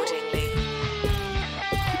accordingly.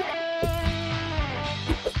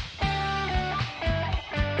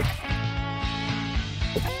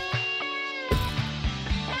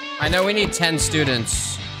 I know we need 10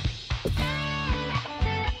 students.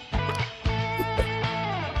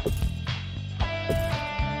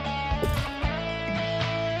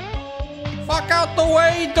 Fuck out the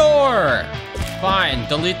way, door! Fine,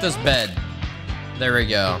 delete this bed. There we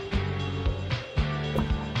go.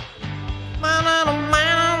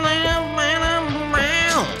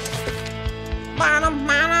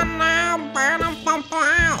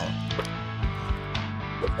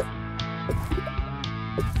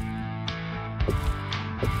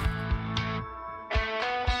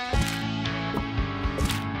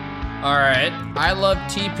 All right, I love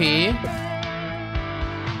TP.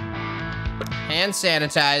 Hand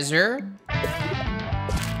sanitizer.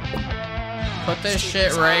 Put this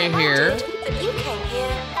shit right here. But you came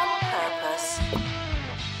here on purpose.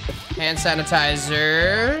 Hand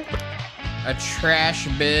sanitizer. A trash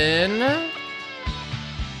bin.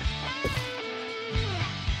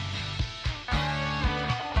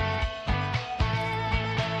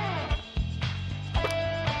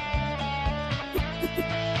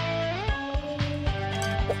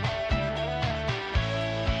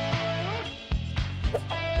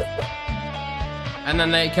 And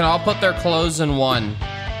then they can all put their clothes in one.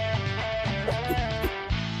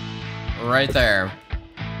 Right there.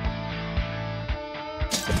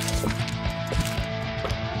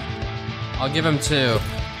 I'll give him 2.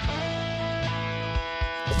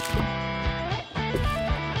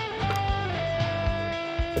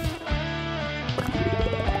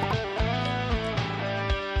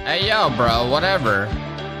 Hey, yo, bro, whatever.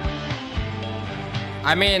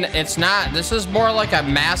 I mean, it's not, this is more like a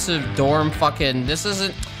massive dorm fucking, this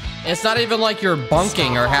isn't, it's not even like you're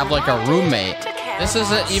bunking or have like a roommate. This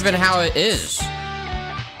isn't even how it is.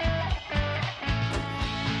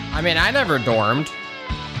 I mean, I never dormed,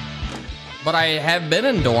 but I have been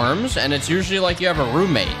in dorms and it's usually like you have a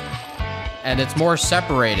roommate and it's more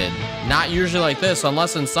separated. Not usually like this,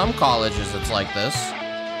 unless in some colleges it's like this.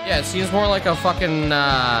 Yeah, it seems more like a fucking,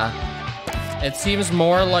 it seems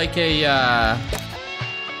more like a,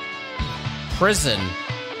 prison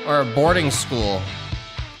or a boarding school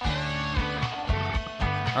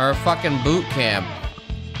or a fucking boot camp.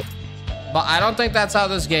 But I don't think that's how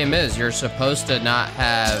this game is. You're supposed to not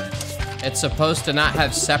have, it's supposed to not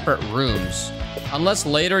have separate rooms. Unless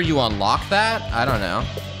later you unlock that, I don't know.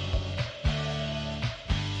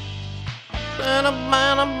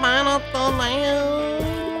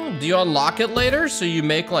 Do you unlock it later so you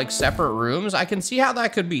make like separate rooms? I can see how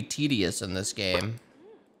that could be tedious in this game.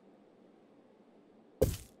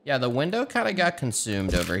 Yeah, the window kind of got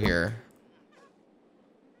consumed over here.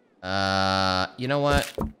 You know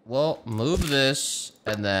what? We'll move this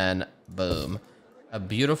and then boom. A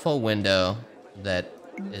beautiful window that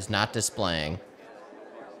is not displaying.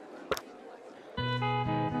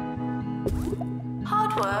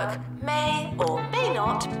 work may or may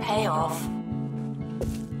not pay off.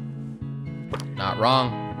 Not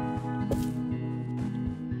wrong.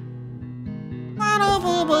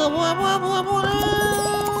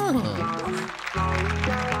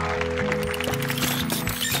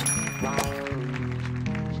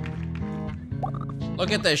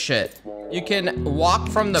 Look at this shit. You can walk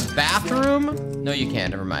from the bathroom. No, you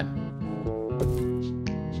can't. Never mind.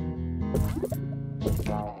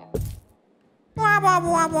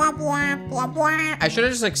 I should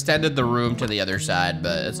have just extended the room to the other side,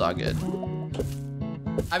 but it's all good.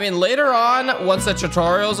 I mean, later on, once the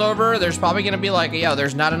tutorial's over, there's probably gonna be like, yeah,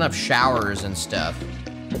 there's not enough showers and stuff.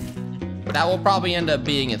 That will probably end up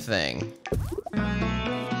being a thing.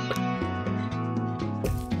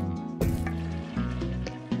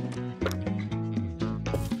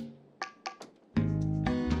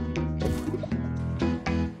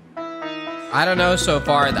 I don't know so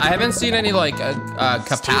far. I haven't seen any like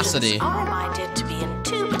capacity. Students are reminded to be in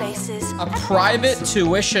 2 places. A private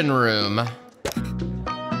tuition room.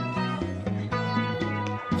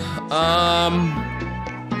 I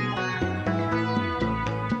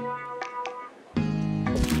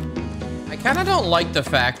kind of don't like the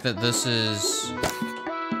fact that this is...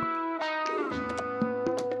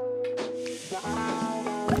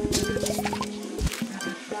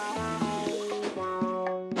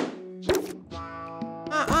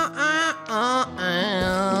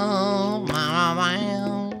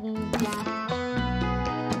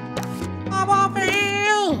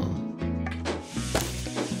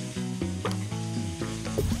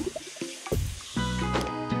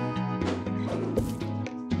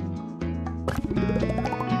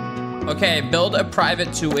 Okay, build a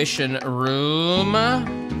private tuition room.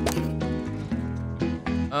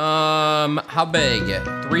 How big?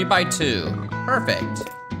 3 by 2.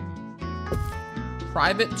 Perfect.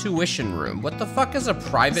 Private tuition room. What the fuck is a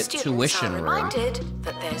private tuition room? Students are reminded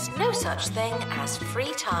that there's no such thing as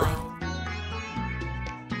free time.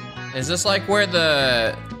 Is this like where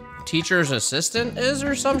the teacher's assistant is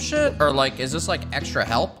or some shit? Or like, is this like extra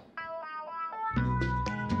help?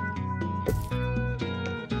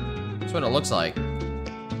 That's what it looks like.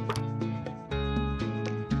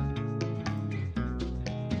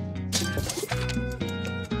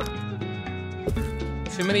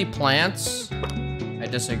 Too many plants? I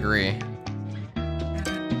disagree.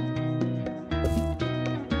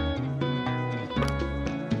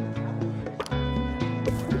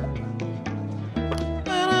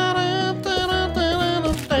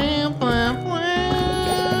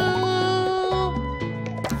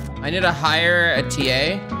 I need to hire a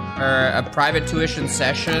TA or a private tuition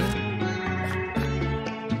session.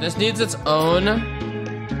 This needs its own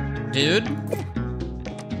dude.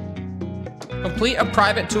 Complete a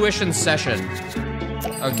private tuition session.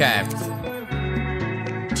 Okay.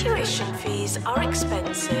 Tuition fees are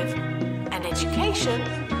expensive, and education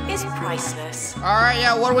is priceless. All right,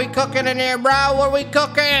 yeah, what are we cooking in here, bro? What are we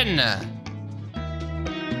cooking?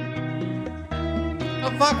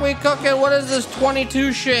 The fuck we cooking? What is this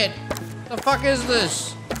 22 shit? The fuck is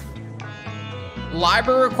this?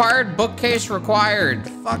 Library required, bookcase required.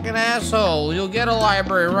 Fucking asshole. You'll get a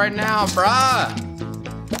library right now, bruh.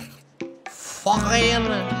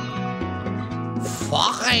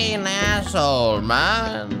 Fucking asshole,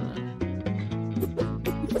 man.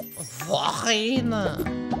 Fucking.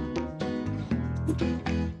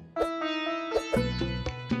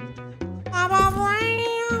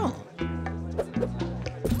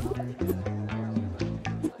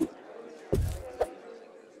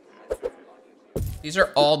 These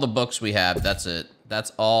are all the books we have. That's it.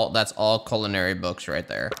 That's all culinary books right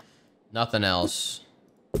there. Nothing else.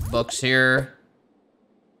 Books here.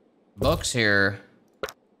 Books here.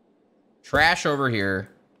 Trash over here.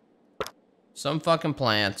 Some fucking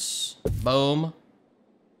plants. Boom.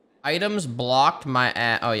 Items blocked my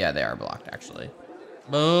oh yeah, they are blocked actually.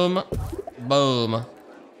 Boom. Boom.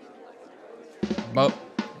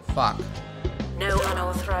 Fuck. No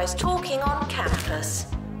unauthorized talking on campus.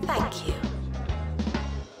 Thank you.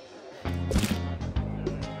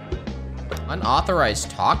 Unauthorized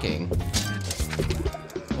talking.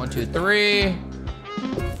 1, 2, 3.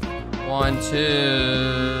 1, 2,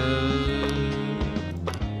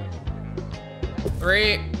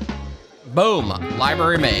 3. Boom.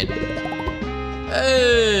 Library made.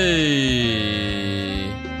 Hey.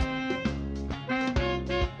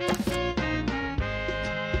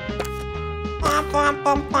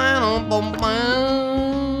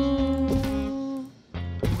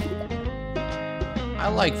 I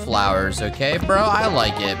like flowers, okay, bro? I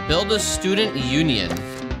like it. Build a student union.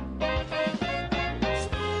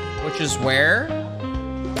 Which is where?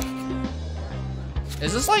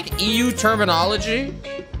 Is this like EU terminology?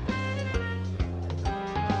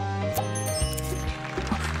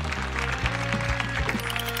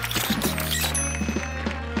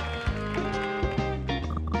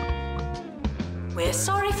 We're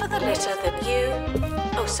sorry for the litter that you...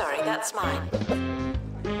 Oh, sorry, that's mine.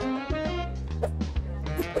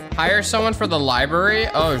 Hire someone for the library?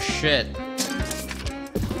 Oh, shit.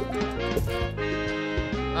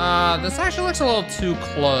 This actually looks a little too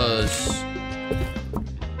close.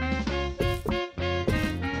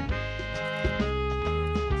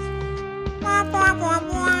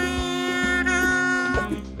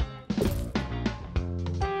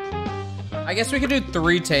 I guess we could do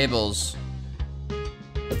 3 tables.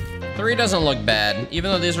 3 doesn't look bad,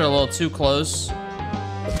 even though these are a little too close.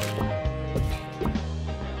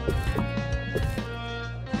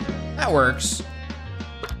 That works.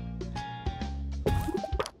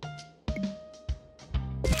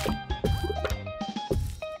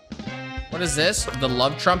 What is this? The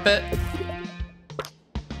love trumpet?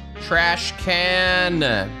 Trash can.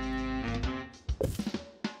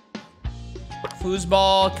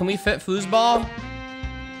 Foosball. Can we fit foosball?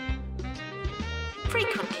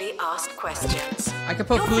 Frequently asked questions. I could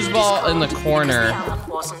put Your food is foosball in the cold corner. because the oven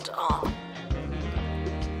wasn't on.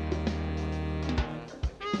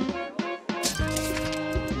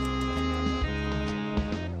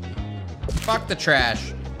 Fuck the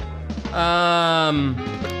trash.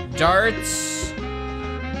 Darts.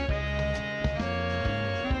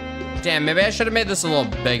 Damn, maybe I should have made this a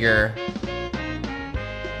little bigger.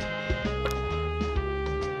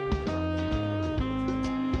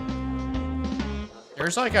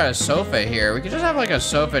 There's like a sofa here. We could just have like a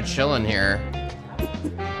sofa chilling here.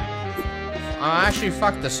 Actually,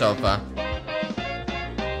 fuck the sofa.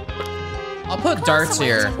 I'll put darts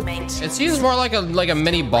here. It seems more like a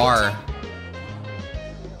mini bar.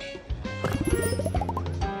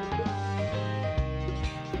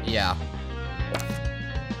 Yeah.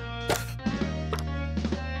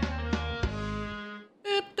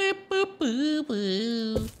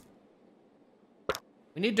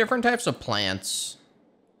 We need different types of plants.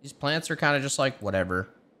 These plants are kind of just like whatever.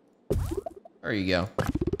 There you go.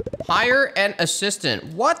 Hire an assistant.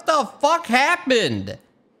 What the fuck happened?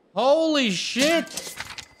 Holy shit.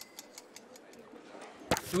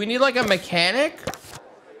 Do we need like a mechanic?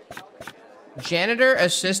 Janitor,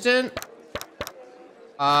 assistant?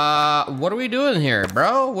 What are we doing here,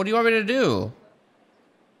 bro? What do you want me to do?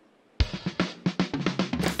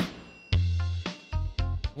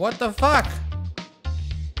 What the fuck?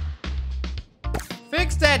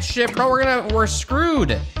 Fix that shit, bro. We're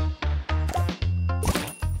screwed.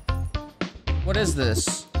 What is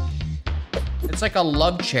this? It's like a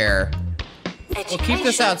love chair. We'll keep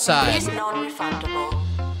this outside. Is non-refundable.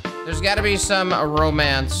 There's gotta be some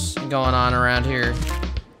romance going on around here.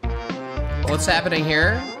 What's happening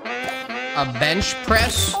here? A bench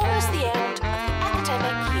press? Almost the end of the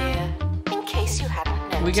academic year, in case you hadn't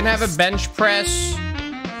noticed. We can have a bench press.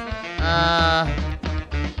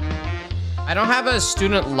 I don't have a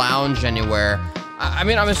student lounge anywhere. I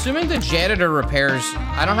mean, I'm assuming the janitor repairs.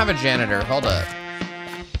 I don't have a janitor. Hold up.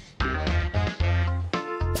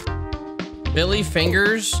 Billy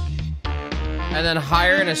Fingers. And then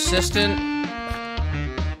hire an assistant.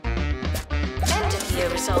 End of year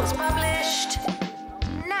results published.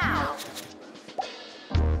 Now.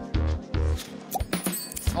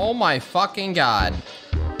 Oh my fucking god.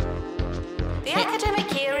 The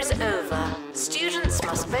academic year is over. Students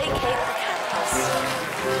must vacate the campus.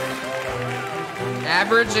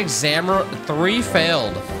 Average exam 3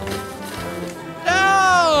 failed.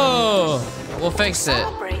 No! We'll fix it.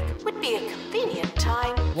 Summer break would be a convenient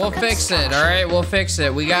time. We'll fix it, all right? We'll fix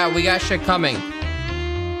it. We got shit coming.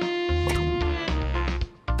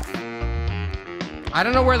 I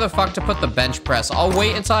don't know where the fuck to put the bench press. I'll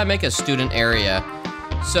wait until I make a student area.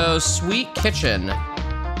 So, sweet kitchen.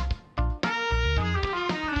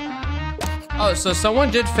 Oh, so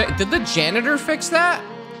someone did the janitor fix that?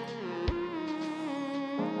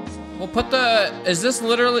 We'll put is this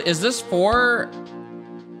for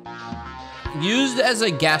used as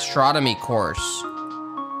a gastronomy course?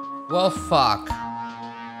 Well, fuck.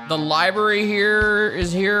 The library here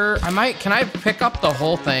is here. Can I pick up the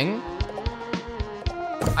whole thing?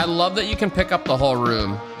 I love that you can pick up the whole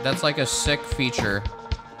room. That's like a sick feature.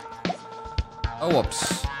 Oh,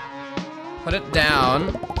 whoops. Put it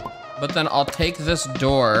down. But then I'll take this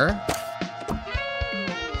door.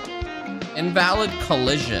 Invalid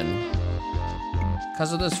collision.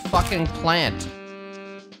 Because of this fucking plant.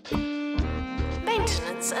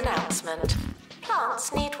 Maintenance announcement.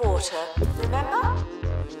 Plants need water, remember?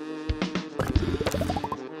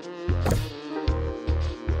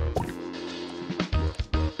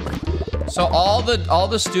 So all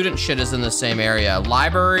the student shit is in the same area.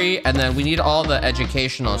 Library, and then we need all the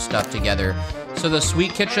educational stuff together. So the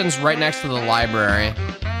sweet kitchen's right next to the library.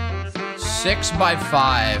 6 by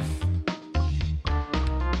 5.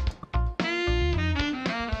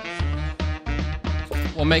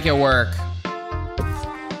 We'll make it work.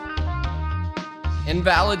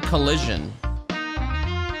 Invalid collision. The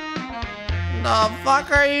fuck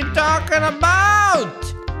are you talking about?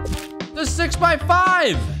 The 6 by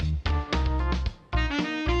 5.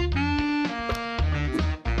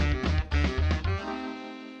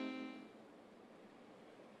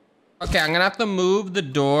 Okay, I'm gonna have to move the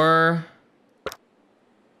door.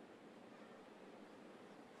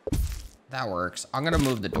 That works. I'm gonna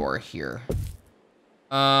move the door here.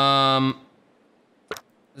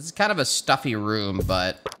 This is kind of a stuffy room,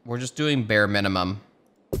 but we're just doing bare minimum.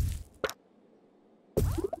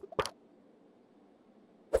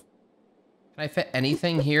 Can I fit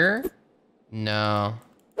anything here? No.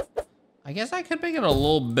 I guess I could make it a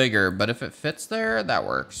little bigger, but if it fits there, that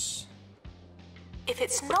works. If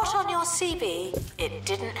it's not on your CV, it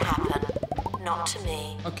didn't happen. Not to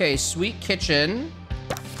me. Okay, sweet kitchen.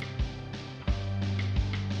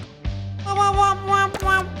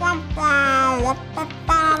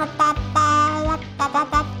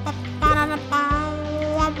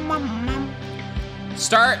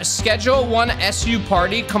 Schedule 1 SU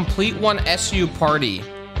party, complete 1 SU party.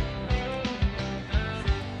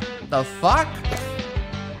 The fuck?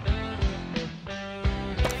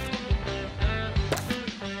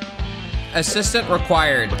 Assistant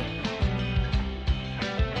required.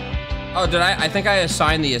 Oh, did I think I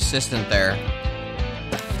assigned the assistant there.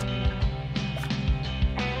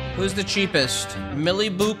 Who's the cheapest? Millie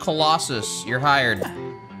Boo Colossus, you're hired.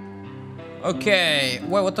 Okay,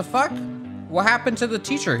 wait, what the fuck? What happened to the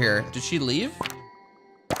teacher here? Did she leave?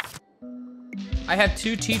 I have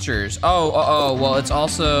 2 teachers. Oh, well, it's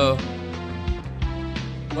also...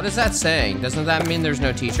 What is that saying? Doesn't that mean there's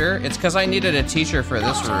no teacher? It's because I needed a teacher for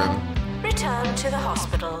this room. Return to the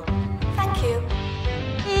hospital. Thank you.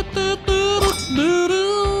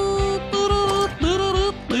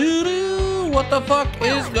 What the fuck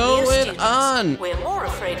is going on? We're more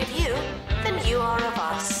afraid of you than you are of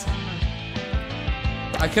us.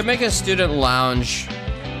 I could make a student lounge.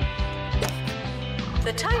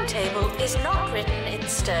 The timetable is not written in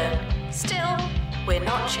stone. Still, we're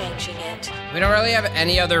not changing it. We don't really have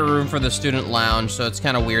any other room for the student lounge, so it's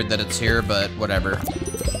kind of weird that it's here, but whatever.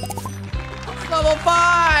 Level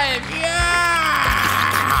 5! Yeah!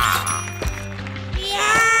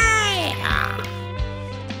 Yeah!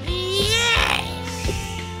 Yes!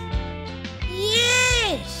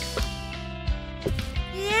 Yes!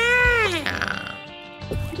 Yeah!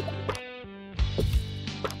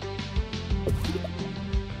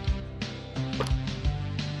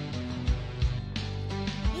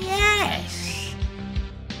 Yes!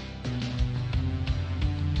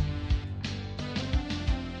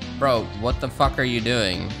 Bro, what the fuck are you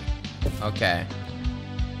doing? Okay.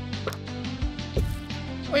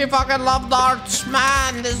 We fucking love darts,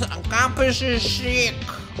 man. This campus is sick.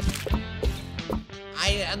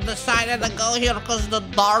 I decided to go here because the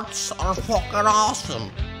darts are fucking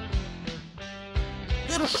awesome.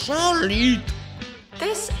 They're so lit.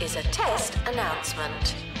 This is a test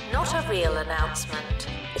announcement, not a real announcement.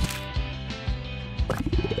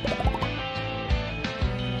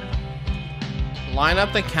 Line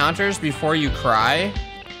up the counters before you cry?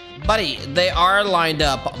 Buddy, they are lined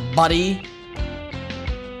up, buddy.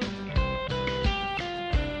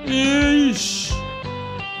 Yeesh.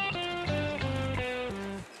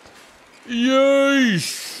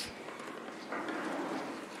 Yeesh.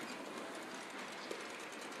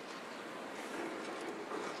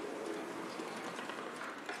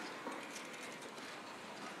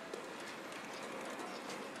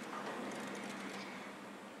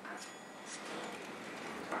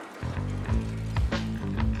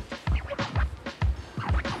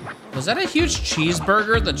 Was that a huge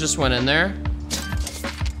cheeseburger that just went in there?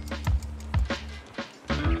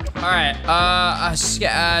 Alright,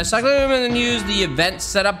 cycle room and then use the event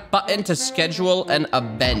setup button to schedule an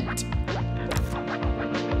event.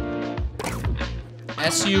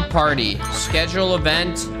 SU party, schedule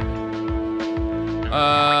event.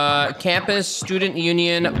 Campus student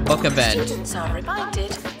union book event. Students are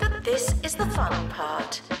reminded that this is the fun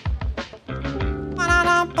part.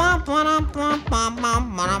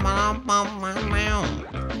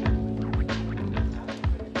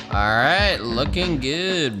 Alright, looking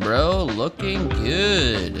good, bro. Looking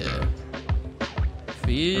good.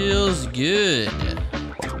 Feels good.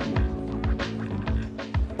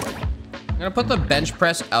 gonna put the bench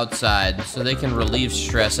press outside so they can relieve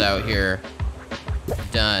stress out here.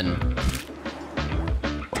 Done.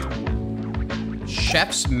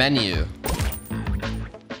 Chef's menu.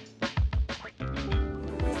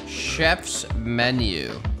 Chef's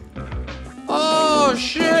menu. Oh,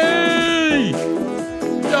 shit!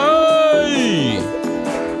 Yay!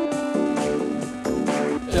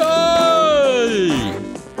 Yay!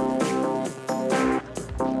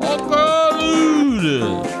 Okay,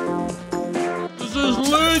 dude! This is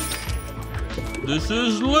lit! This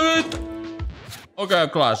is lit! Okay,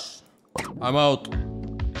 class. I'm out.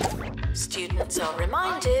 Students are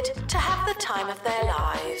reminded to have the time of their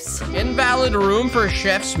lives. Invalid room for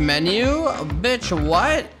chef's menu? Bitch,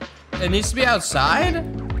 what? It needs to be outside?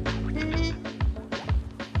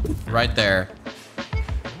 Right there.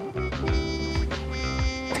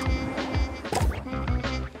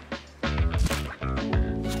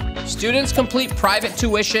 Students complete private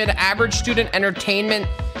tuition, average student entertainment,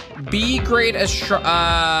 B grade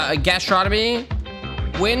gastronomy,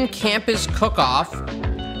 win campus cook-off,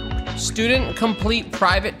 student complete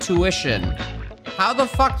private tuition. How the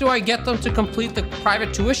fuck do I get them to complete the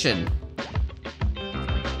private tuition?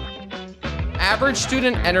 Average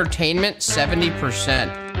student entertainment, 70%.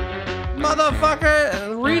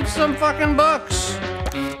 Motherfucker, read some fucking books.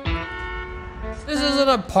 This isn't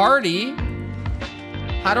a party.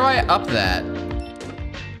 How do I up that?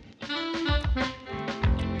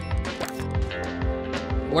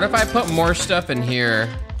 What if I put more stuff in here?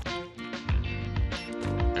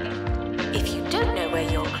 If you don't know where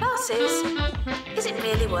your class is it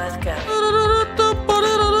really worth going?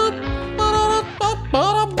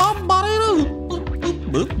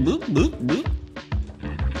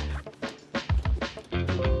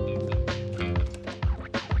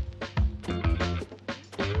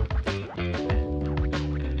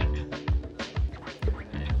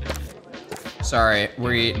 Sorry,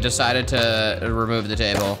 we decided to remove the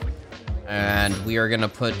table. And we are gonna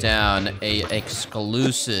put down a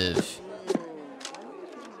exclusive.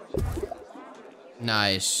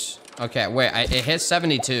 Nice. Okay, wait, it hit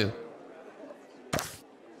 72.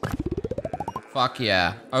 Fuck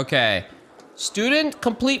yeah. Okay. Student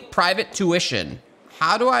complete private tuition.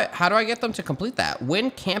 How do I get them to complete that? Win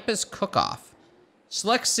campus cook-off.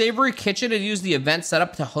 Select Savory Kitchen and use the event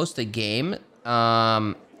setup to host a game.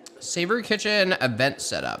 Savory Kitchen event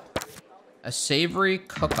setup. A savory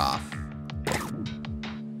cook-off.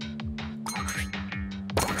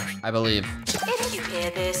 I believe. If you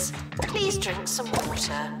hear this, please drink some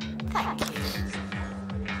water. Thank you.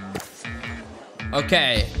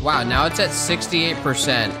 Okay, wow, now it's at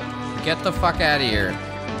 68%. Get the fuck out of here.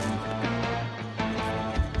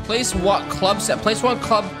 Place one club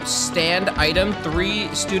stand item.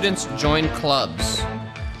 3 students join clubs.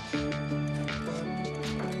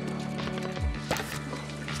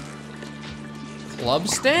 Club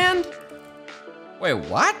stand? Wait,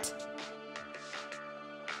 what?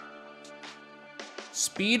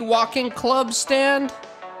 Speed walking club stand?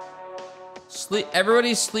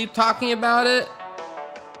 Everybody's sleep talking about it?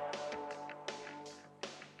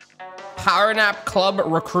 Power nap club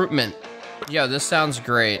recruitment. Yo, this sounds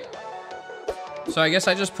great. So I guess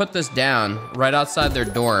I just put this down right outside their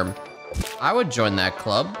dorm. I would join that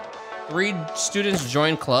club. 3 students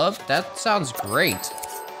join club? That sounds great.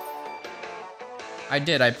 I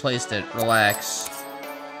did, I placed it. Relax.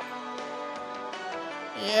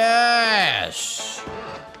 Yes.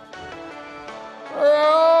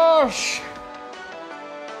 Yes.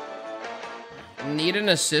 Need an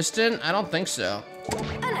assistant? I don't think so.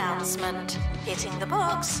 Announcement. Hitting the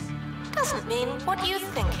box doesn't mean what you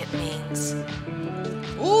think it means.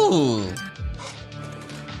 Ooh.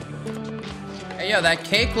 Hey, yo, that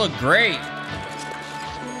cake looked great.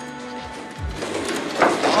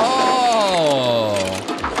 Oh.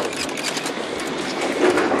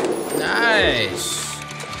 Nice.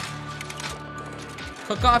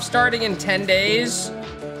 Cook-off starting in 10 days.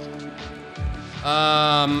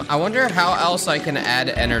 I wonder how else I can add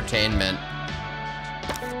entertainment.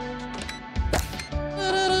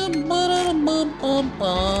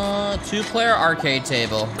 Two-player arcade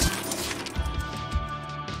table.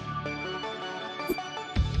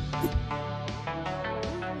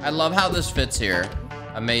 I love how this fits here.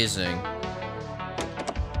 Amazing.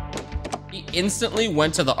 He instantly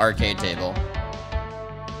went to the arcade table.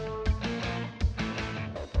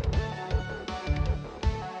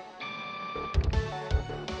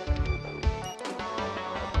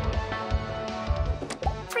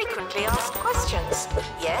 Frequently asked questions.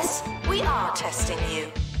 Yes, we are testing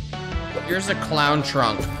you. Here's a clown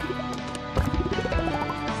trunk.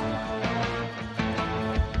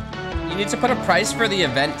 You need to put a price for the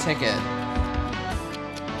event ticket.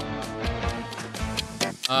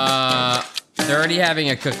 They're already having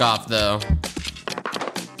a cook-off, though.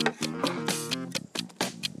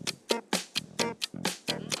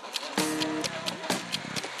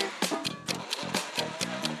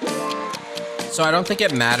 So I don't think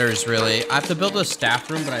it matters, really. I have to build a staff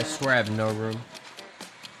room, but I swear I have no room.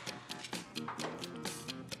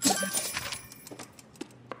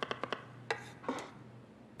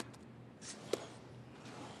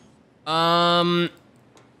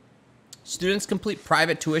 Students complete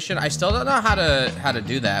private tuition. I still don't know how to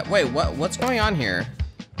do that. Wait, what's going on here?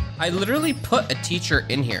 I literally put a teacher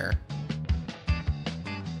in here.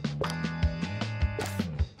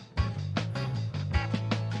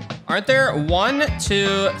 Aren't there 1,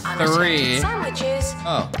 2, 3? Sandwiches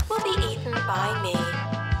Oh. will be eaten by me.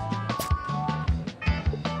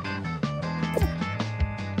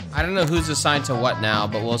 I don't know who's assigned to what now,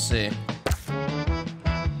 but we'll see. You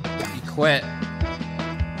quit.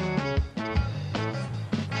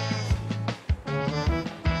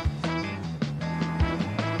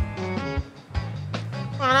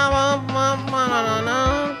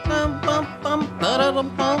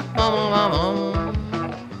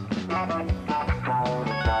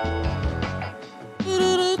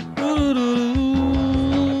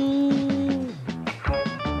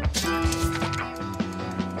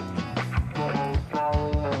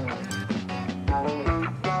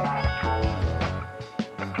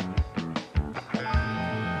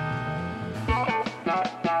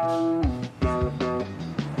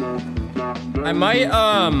 I might,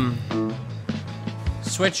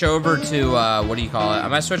 switch over to, what do you call it? I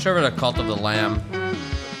might switch over to Cult of the Lamb.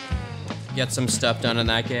 Get some stuff done in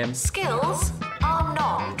that game. Skills are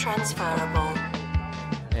non-transferable.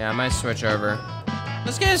 Yeah, I might switch over.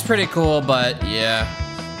 This game is pretty cool, but yeah.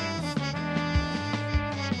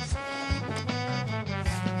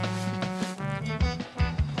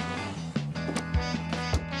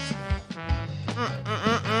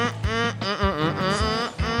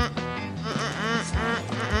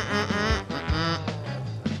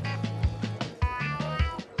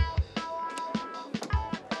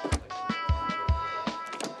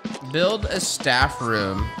 Build a staff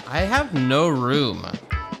room. I have no room.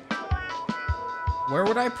 Where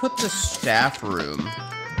would I put the staff room?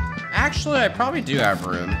 Actually, I probably do have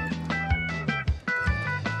room.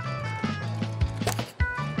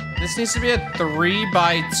 This needs to be a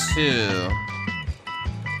 3x2.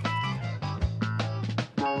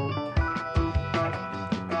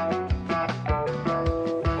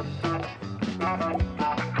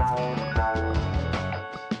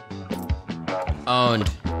 Owned.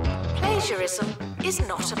 Plagiarism is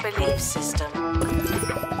not a belief system.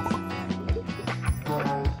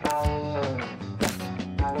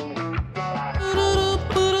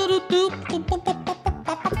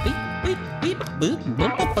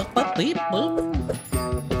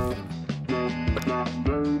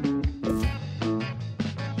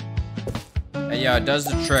 Hey, yo, it does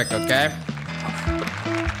the trick, okay?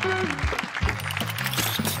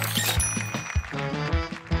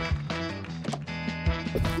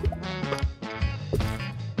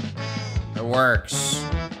 It works.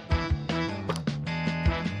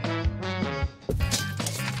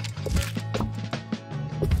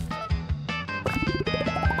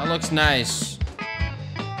 That looks nice.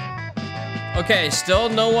 Okay, still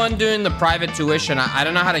no one doing the private tuition. I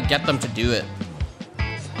don't know how to get them to do it.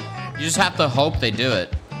 You just have to hope they do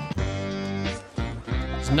it.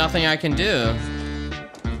 There's nothing I can do.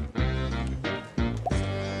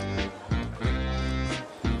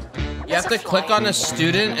 You have to click on a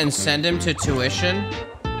student and send him to tuition?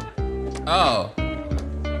 Oh.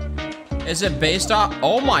 Is it based off?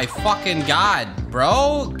 Oh my fucking god,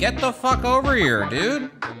 bro. Get the fuck over here,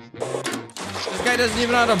 dude. This guy doesn't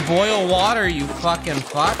even know how to boil water, you fucking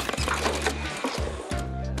fuck.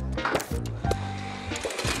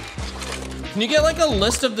 Can you get like a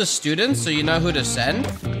list of the students so you know who to send?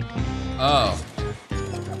 Oh.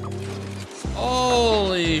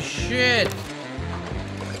 Holy shit.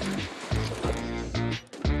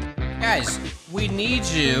 Guys, we need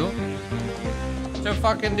you to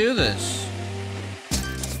fucking do this.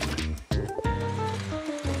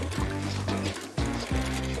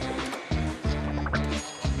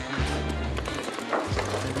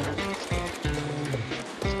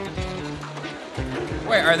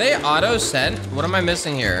 Wait, are they auto-sent? What am I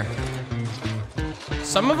missing here?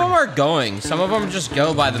 Some of them are going. Some of them just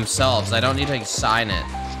go by themselves. I don't need to assign it.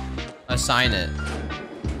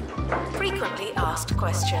 Frequently asked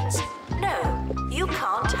questions. No, you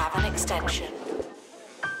can't have an extension.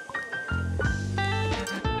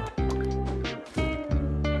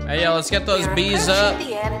 Hey, yo, let's get those We're bees approaching up.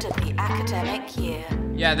 the end of the academic year.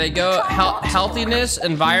 Yeah, they go healthiness,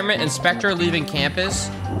 environment, inspector leaving campus.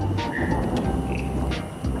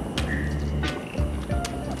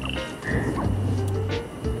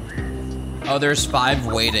 Oh, there's 5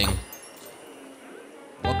 waiting.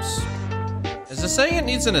 Whoops. Is this saying it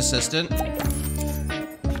needs an assistant?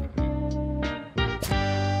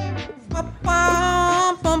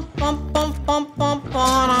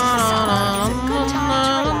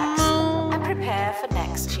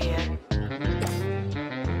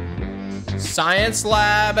 Science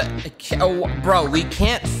lab. Oh, bro, we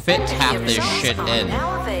can't fit half this shit in.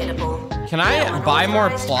 Can I buy more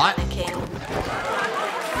plot?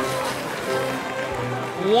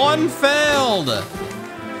 1 failed.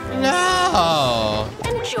 No.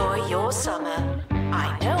 Enjoy your summer.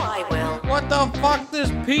 I know I will. What the fuck,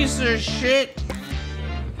 this piece of shit?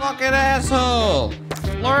 Fucking asshole.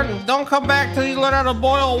 Learn, don't come back till you learn how to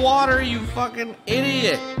boil water, you fucking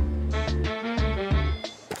idiot.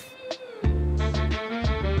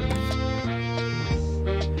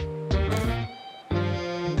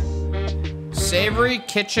 Savory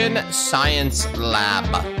Kitchen Science Lab.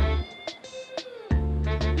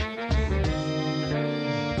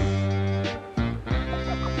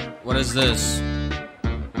 What is this?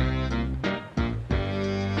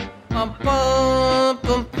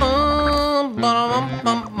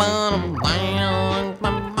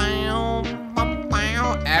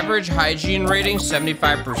 Average hygiene rating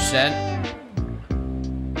 75%.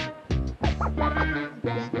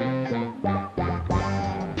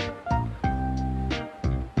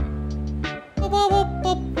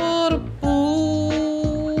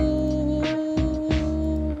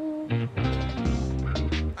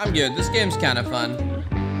 I'm good. This game's kind of fun.